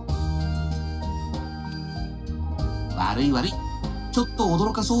悪い悪い。ちょっと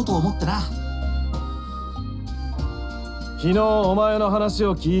驚かそうと思ってな。昨日お前の話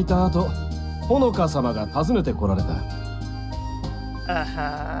を聞いた後、ほのか様が訪ねて来られた。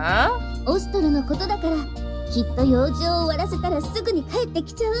オシトルのことだから、きっと用事を終わらせたらすぐに帰って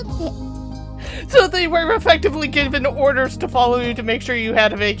きちゃうって。So they were effectively given orders to follow you to make sure you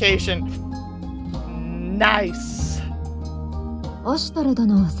had a vacation. Nice. オシトル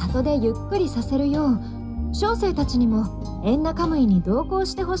殿を里でゆっくりさせるよう、小生たちにもエンナカムイに同行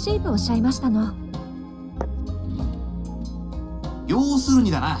してほしいとおっしゃいましたの。要する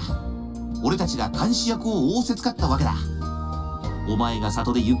にだな。俺たちが監視役を仰せつかったわけだ。お前が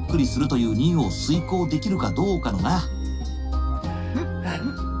里でゆっくりするという任を遂行できるかどうかのな。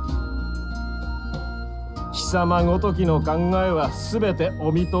貴様ごときの考えは全て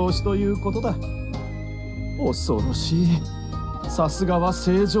お見通しということだ。恐ろしい。さすがは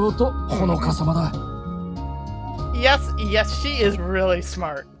正常とほのか様だ。Yes, yes, she is really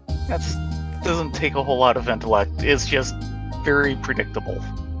smart. That doesn't take a whole lot of intellect. It's just very predictable.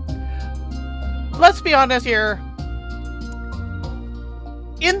 Let's be honest here.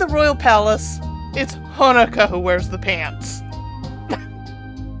 In the royal palace, it's Honoka who wears the pants.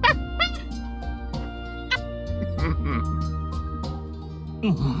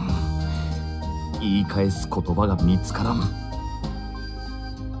 言い返す言葉が見つからん。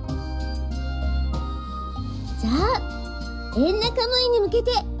じゃあ、エンナカムイに向け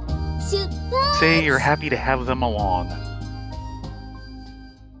て出発。 Say you're happy to have them along.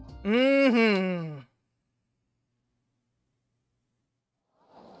 Mm-hmm.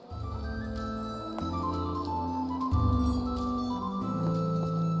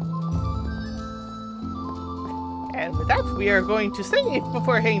 And with that, we are going to save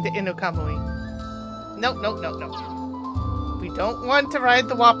before heading to Inokamui. No. We don't want to ride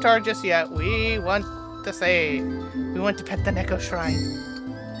the Waptar just yet. We want to save. We want to pet the Neko Shrine.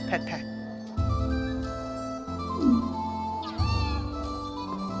 Pet.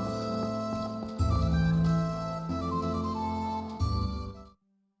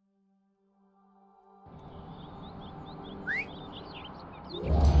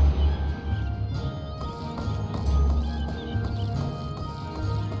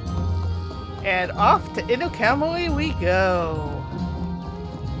 And off to Inokamui we go.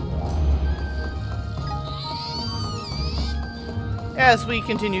 As we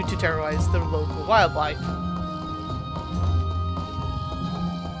continue to terrorize the local wildlife.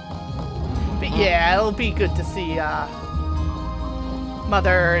 But yeah, it'll be good to see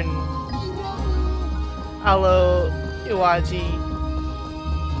Mother and Alo Iwaji.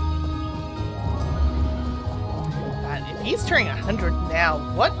 He's turning 100 now.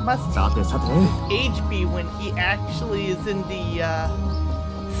 What must his age be when he actually is in the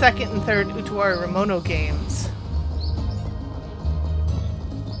second and third Utawari Ramono games?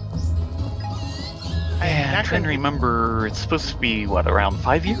 I'm trying to remember. It's supposed to be, what, around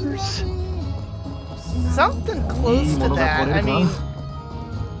 5 years? Something close to that. I mean,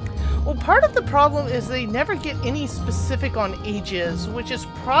 well, part of the problem is they never get any specific on ages, which is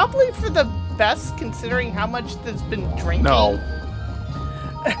probably for the best considering how much they've been drinking. No.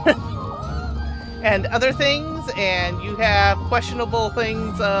 And other things, and you have questionable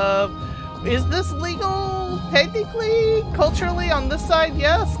things of, is this legal? Technically? Culturally on this side,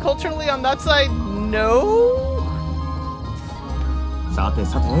 yes. Culturally on that side, no. さて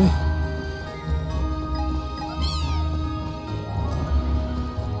さて。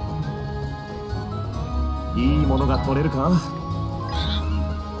いいものが取れるか?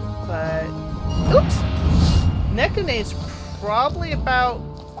 But, oops! Nekune's probably about,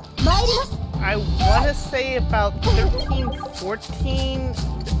 I want to say about 13, 14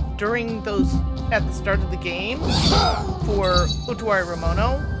 during those, at the start of the game for Utawari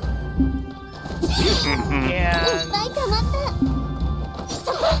Ramono. And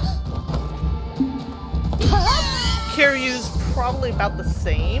Kiryu's probably about the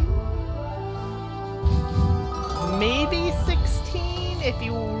same. Maybe 16 if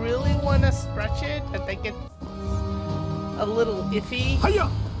you really want to stretch it, but that gets a little iffy. Hiya!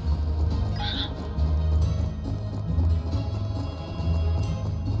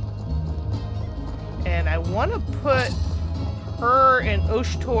 And I want to put her and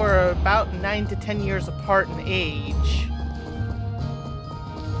Oshtor about 9 to 10 years apart in age.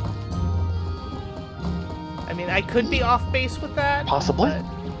 I mean, I could be off base with that. Possibly.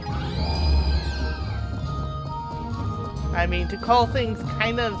 I mean, to call things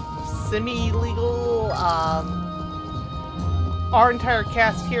kind of semi-legal, our entire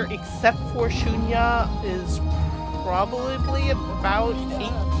cast here, except for Shunya, is probably about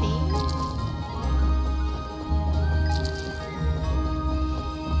 18.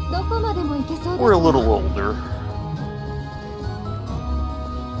 We're a little older.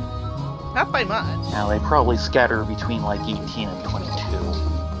 Not by much. Now they probably scatter between like 18 and 22.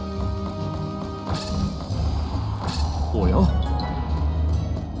 Oh yeah?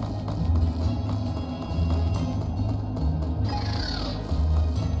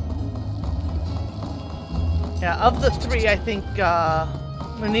 Yeah, of the three, I think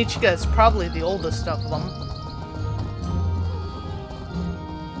Monichika is probably the oldest of them.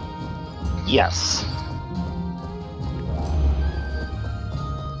 Yes.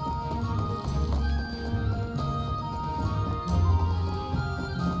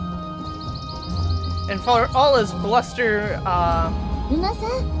 And for all his bluster,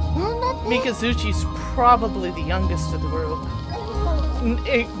 Mikazuchi's probably the youngest of the group.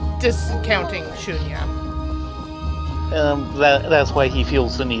 Discounting Shunya. That's why he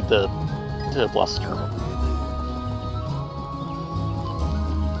feels the need to bluster.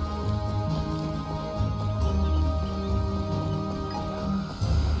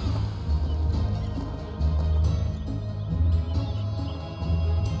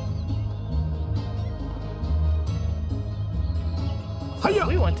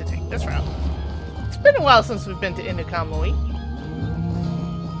 We want to take this route. It's been a while since we've been to Inokamui.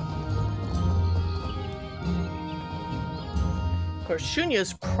 Of course,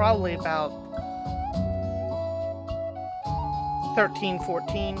 Shunya's probably about 13,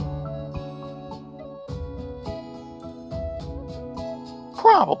 14.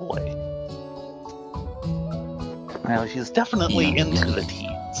 Probably. Well, she's definitely into the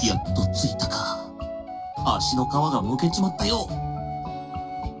teens. やっと着いたか。足の皮がむけちまったよ。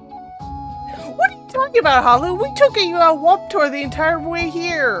What are you talking about, Halu? We took a warp tour the entire way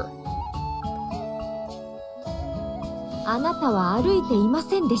here. あなたは歩いていま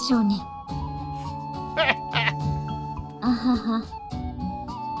せんでしょうに。あはは。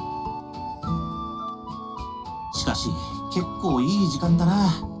しかし結構いい時間だな。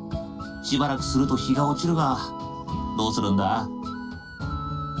しばらくすると日が落ちるが、どうするんだ？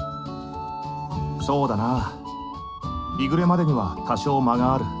そうだな。日暮れまでには多少間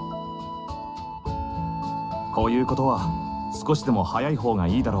がある。こういうことは少しでも早い方が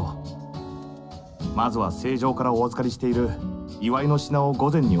いいだろまずは聖城からお預かりしている祝いの品を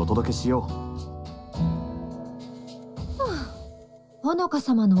午前にお届けしよう。ほのか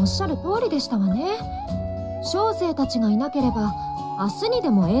様のおっしゃる通りでしたわね。小生たちがいなければ明日にで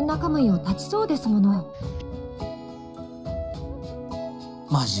もエンナカムイを断ちそうですもの。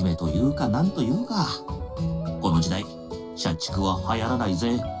真面目というかなんというか、この時代社畜は流行らない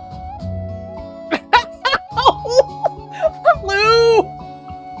ぜ。Hello!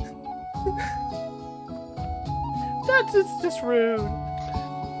 That's just rude.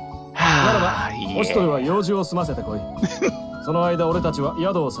 ならば、ホシトルは用事を済ませてこい。その間俺たちは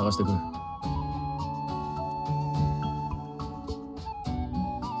宿を探してくる。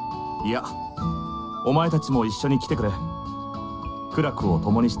いや、お前たちも一緒に来てくれ。苦楽を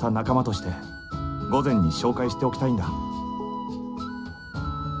共にした仲間として午前に紹介しておきたいんだ。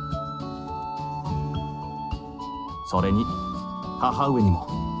それに母上にも。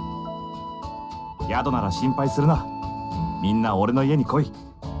宿なら心配するな。みんな俺の家に来い。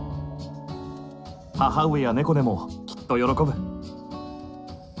母上や猫でもきっと喜ぶ。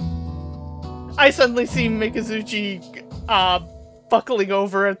I suddenly see Mikazuchi buckling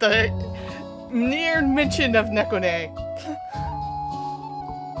over at the near mention of Nekone.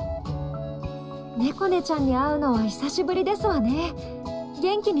 猫ねちゃんに会うのは久しぶりですわね。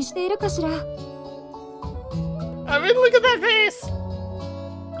元気にしているかしら。I mean, look at that face!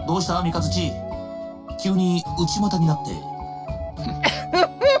 どうしたミカズチ、急に内股になって。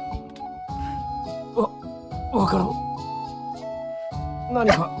わからん。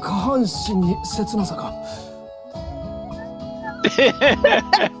何か下半身に切なさか。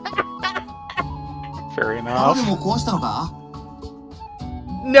Fair あ enough. でも壊したのか？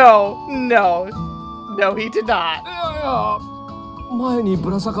 No, no, no, he did not. いやいや、前にぶ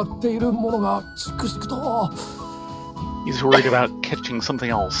ら下がっているものがチクチクと。He's worried about catching something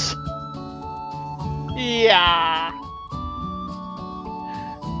else. Yeah.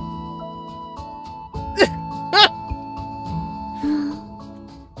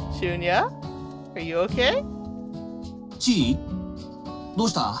 Shunya, are you okay? チー、どう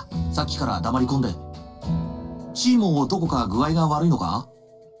した？さっきから黙り込んで。チーもどこか具合が悪いのか？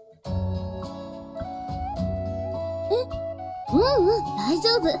うんうん、大丈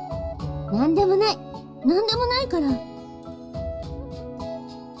夫。なんでもない。なんでもないから。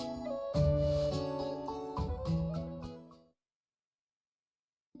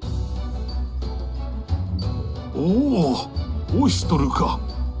おお、おしとるか。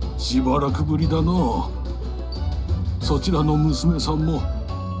しばらくぶりだな。そちらの娘さんも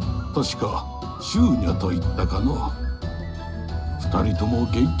確かシューニャと言ったかな。二人とも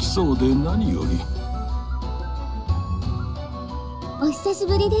元気そうで何より。お久し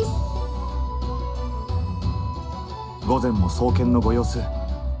ぶりです。午前も送検のご様子、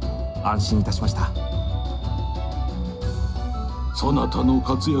安心いたしました。そなたの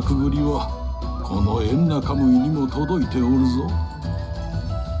活躍ぶりはこのエンナカムイにも届いておるぞ。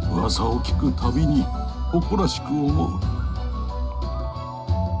噂を聞くたびに誇らしく思う。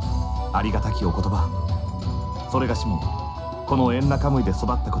ありがたきお言葉。それがしもこのエンナカムイで育っ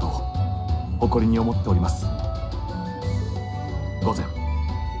たことを誇りに思っております。午前、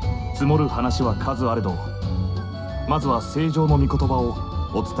積もる話は数あれど、まずは正常の御言葉を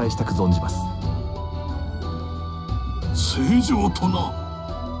お伝えしたく存じます。正常とな。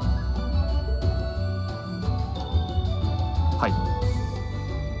はい、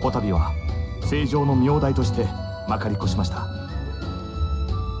こたびは正常の名代としてまかり越しました。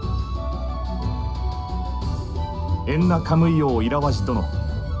エンナカムイ王イラワジ殿、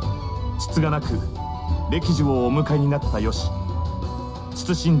膣がなく歴樹をお迎えになったよし、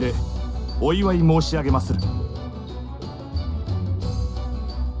謹んでお祝い申し上げまする。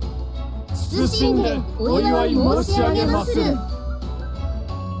謹んでお祝い申し上げまする。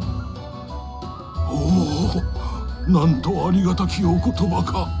おお、なんとありがたきお言葉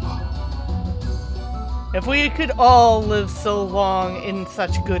か。If we could all live so long in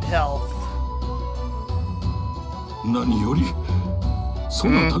such good health. 何よりそ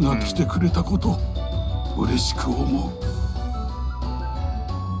なたが来てくれたこと、嬉しく思う。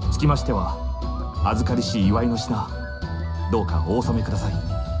つきましては預かりし祝いの品、どうかお納めください。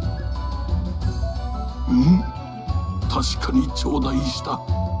うん、確かに頂戴した。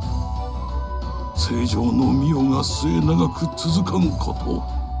正常の御代が末永く続かんこと。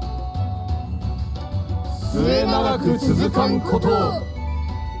末永く続かんことを。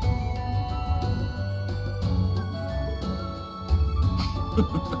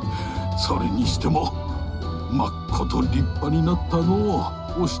それにしてもまっこと立派になったのを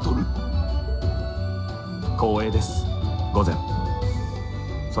おしとる。光栄です、午前。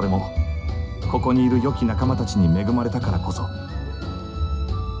それもここにいる良き仲間たちに恵まれたからこそ、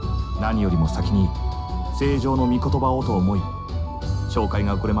何よりも先に正常の御言葉をと思い紹介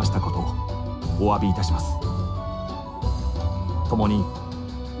が遅れましたことをお詫びいたします。共に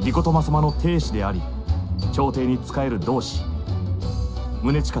利言葉様の亭主であり朝廷に仕える同志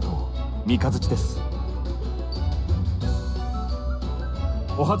宗近と三日月です。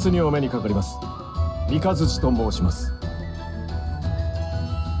お初にお目にかかります。三日月と申します。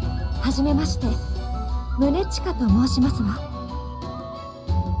はじめまして、宗近と申しますわ。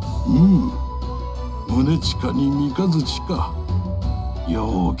宗近に三日月か。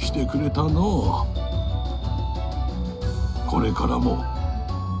よう来てくれたの。これからも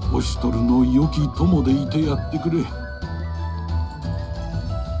オシトルの良き友でいてやってくれ。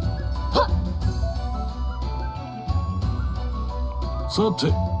さ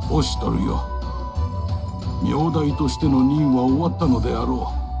てオシトルよ、名代としての任は終わったのであ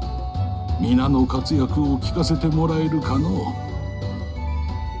ろう。皆の活躍を聞かせてもらえるかのう。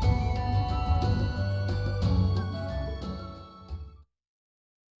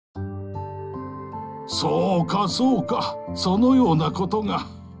そうかそうか、そのようなことが。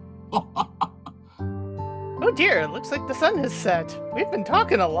Oh dear, it looks like the sun has set. We've been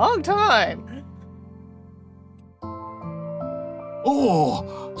talking a long time. お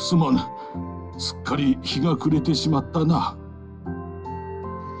お、すまぬ。すっかり日が暮れてしまったな。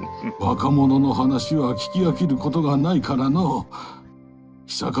若者の話は聞き飽きることがないからの。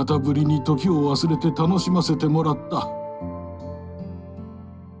久方ぶりに時を忘れて楽しませてもらった。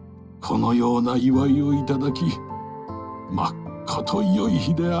このような祝いをいただき、まっこと良い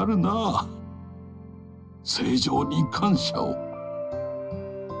日であるな。正常に感謝を。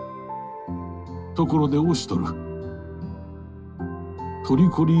ところでオシトル、トリ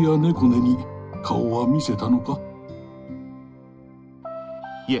コリやネコネに顔は見せたのか？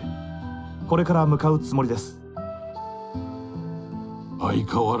いえ、これから向かうつもりです。相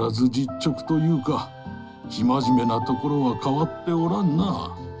変わらず実直というか生真面目なところは変わっておらん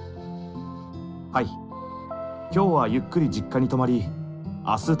な。はい、今日はゆっくり実家に泊まり、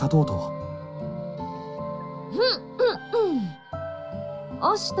明日立とうと。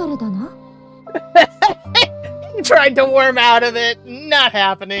オシトル殿。He tried to worm out of it. Not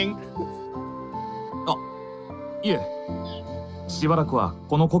happening. あ、いえ、しばらくは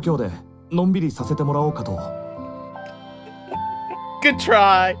この故郷でのんびりさせてもらおうかと。Good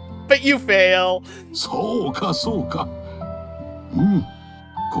try, but you fail. そうかそうか。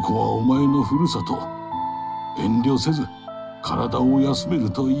ここはお前のふるさと。遠慮せず体を休め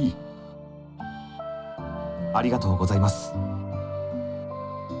るといい。ありがとうございます。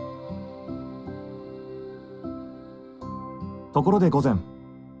ところで御前、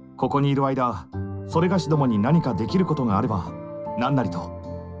ここにいる間、それがしどもに何かできることがあれば何なりと。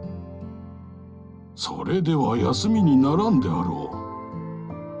それでは休みにならんであろ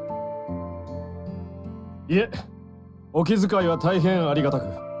う。いえ、お気遣いは大変ありがたく。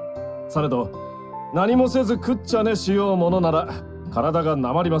されど何もせず食っちゃねしようものなら体が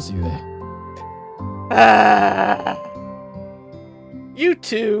なまりますゆえ。You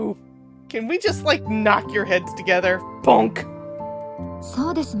two, can we just like knock your heads together? Bonk.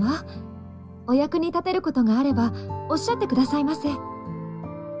 そうですわ。お役に立てることがあればおっしゃってくださいませ。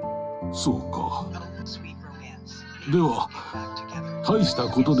そうか。では大した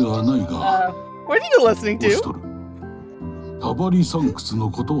ことではないが、What are you listening to? タバリサンクス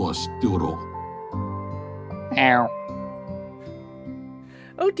のことは知っておろう。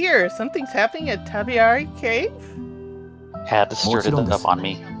Oh dear, something's happening at Tabiari Cave? Had stirred it up on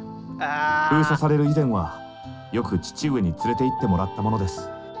me. 封鎖される以前はよく父上に連れて行ってもらったものです。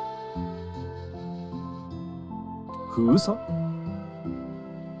封鎖？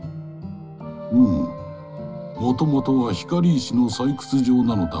もともとは光石の採掘場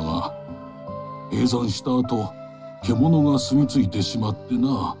なのだが、閉山した後獣が住み着いてしまって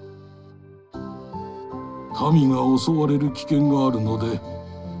な。民が襲われる危険があるので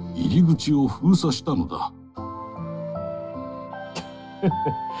入り口を封鎖したのだ。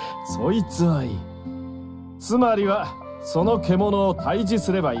そいつはいい。つまりはその獣を退治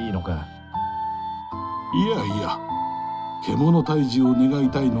すればいいのか。いやいや、獣退治を願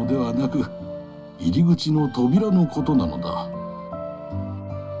いたいのではなく、入り口の扉のことなのだ。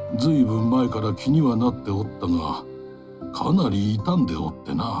ずいぶん前から気にはなっておったが、かなり傷んでおっ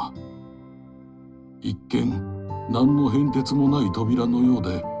てな。一見何の変哲もない扉のよう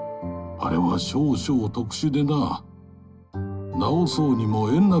で、あれは少々特殊でな。直そうにも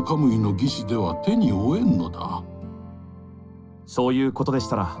エンナカムイの技師では手に負えんのだ。そういうことでし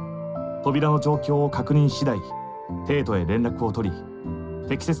たら、扉の状況を確認次第、帝都へ連絡を取り、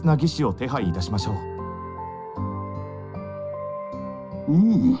適切な技師を手配いたしましょう。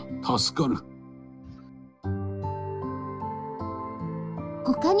助かる。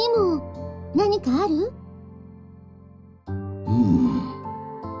他にも何かある？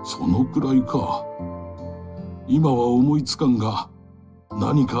そのくらいか。今は思いつかんが、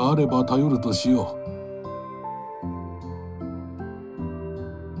何かあれば頼るとしよ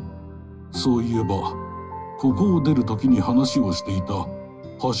う。そういえば、ここを出るときに話をしていた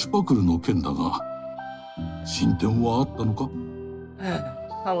ハシュパクルの件だが、進展はあったのか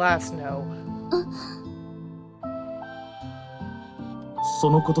？Alas, no. そ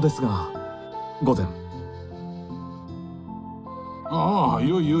のことですが、午前。ああ、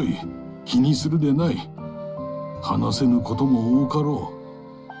よいよい。気にするでない。話せぬことも多かろ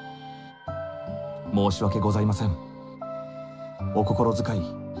う。申し訳ございません。お心遣い、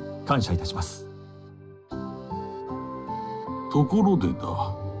感謝いたします。ところで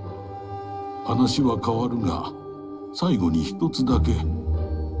だ。話は変わるが、最後に一つだけ。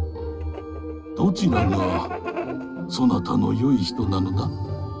どちらがそなたの良い人なのだ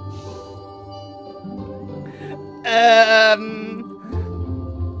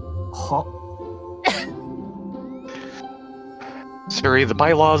？Sorry, the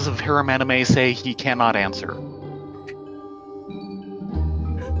bylaws of harem anime say he cannot answer.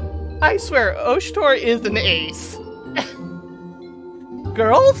 I swear, Oshtor is an ace.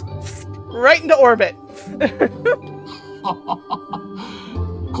 Girls? Right into orbit.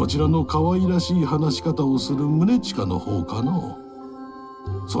 こちらの可愛らしい話し方をする宗近の方かの？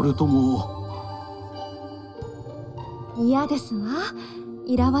それとも。嫌ですわ。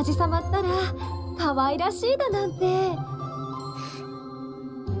イラワジ様ったら可愛らしいだなんて。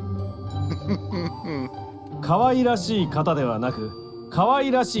可愛らしい方ではなく、可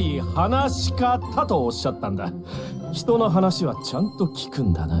愛らしい話し方とおっしゃったんだ。人の話はちゃんと聞く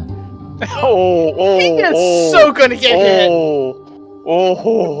んだな。He is so gonna get hit.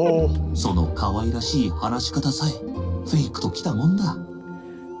 その可愛らしい話し方さえフェイクときたもんだ。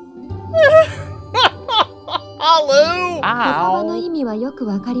言葉の意味はよく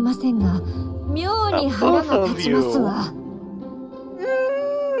わかりませんが、妙に腹が立ちますわ。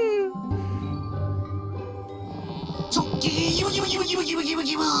ちょっきーギブギブギブギブギブギブ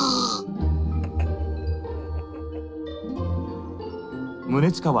ギブ。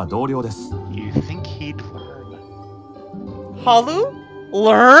宗近は同僚です。 You think he'd learn? Halu?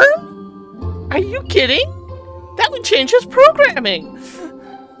 Learn? Are you kidding? That would change his programming.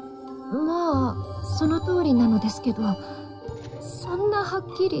 まあ、その通りなのですけど、そんなはっ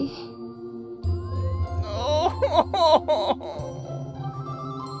きり。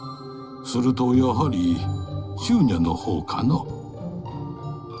するとやはりシューニャの方かの？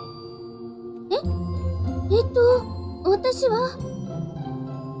私は？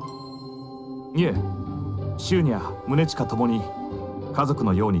いえ、シューニャ、宗近ともに家族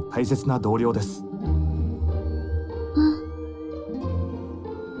のように大切な同僚です。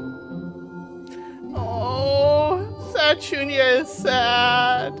Sad Shunya is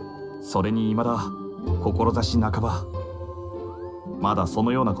sad. それに未だ志半ば。まだそ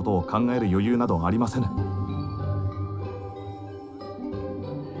のようなことを考える余裕などありません。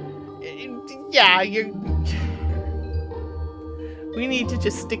Yeah, we need to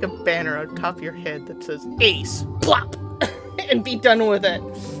just stick a banner on top of your head that says Ace, plop, and be done with it.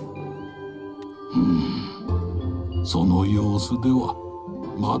 その様子では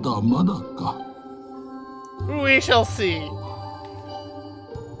まだまだか。We shall see.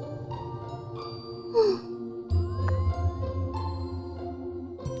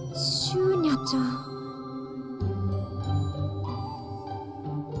 シューニャちゃん。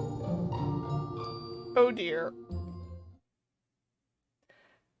Oh dear.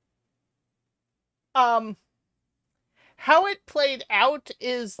 How it played out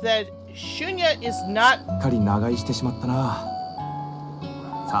is that Shunya is not. しっかり長居してしまったな。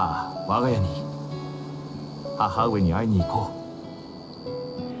さあ、我が家に母上に会いに行こ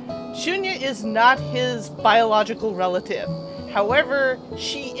う。Shunya is not his biological relative. However,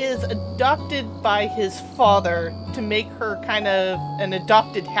 she is adopted by his father to make her kind of an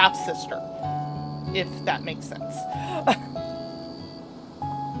adopted half-sister, if that makes sense.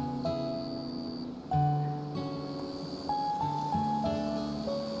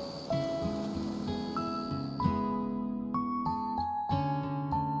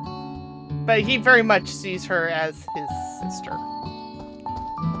 But he very much sees her as his sister.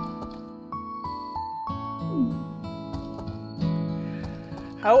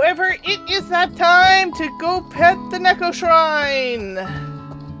 However, it is that time to go pet the Neko Shrine!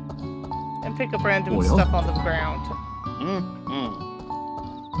 And pick up random stuff on the ground.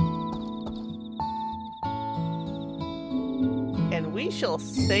 and we shall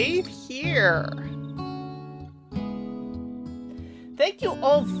save here. Thank you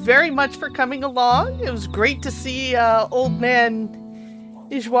all very much for coming along. It was great to see old man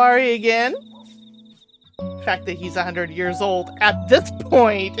Ishwari again. The fact that he's 100 years old at this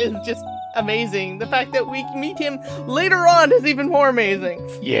point is just amazing. The fact that we meet him later on is even more amazing.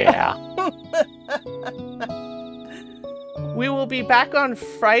 Yeah. We will be back on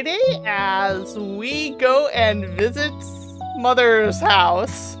Friday as we go and visit Mother's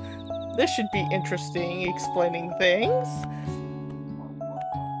house. This should be interesting, explaining things.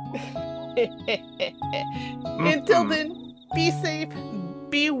 Until then, be safe,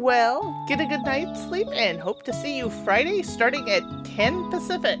 be well, get a good night's sleep, and hope to see you Friday starting at 10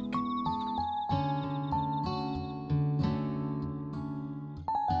 Pacific.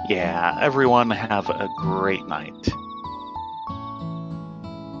 Yeah, everyone have a great night.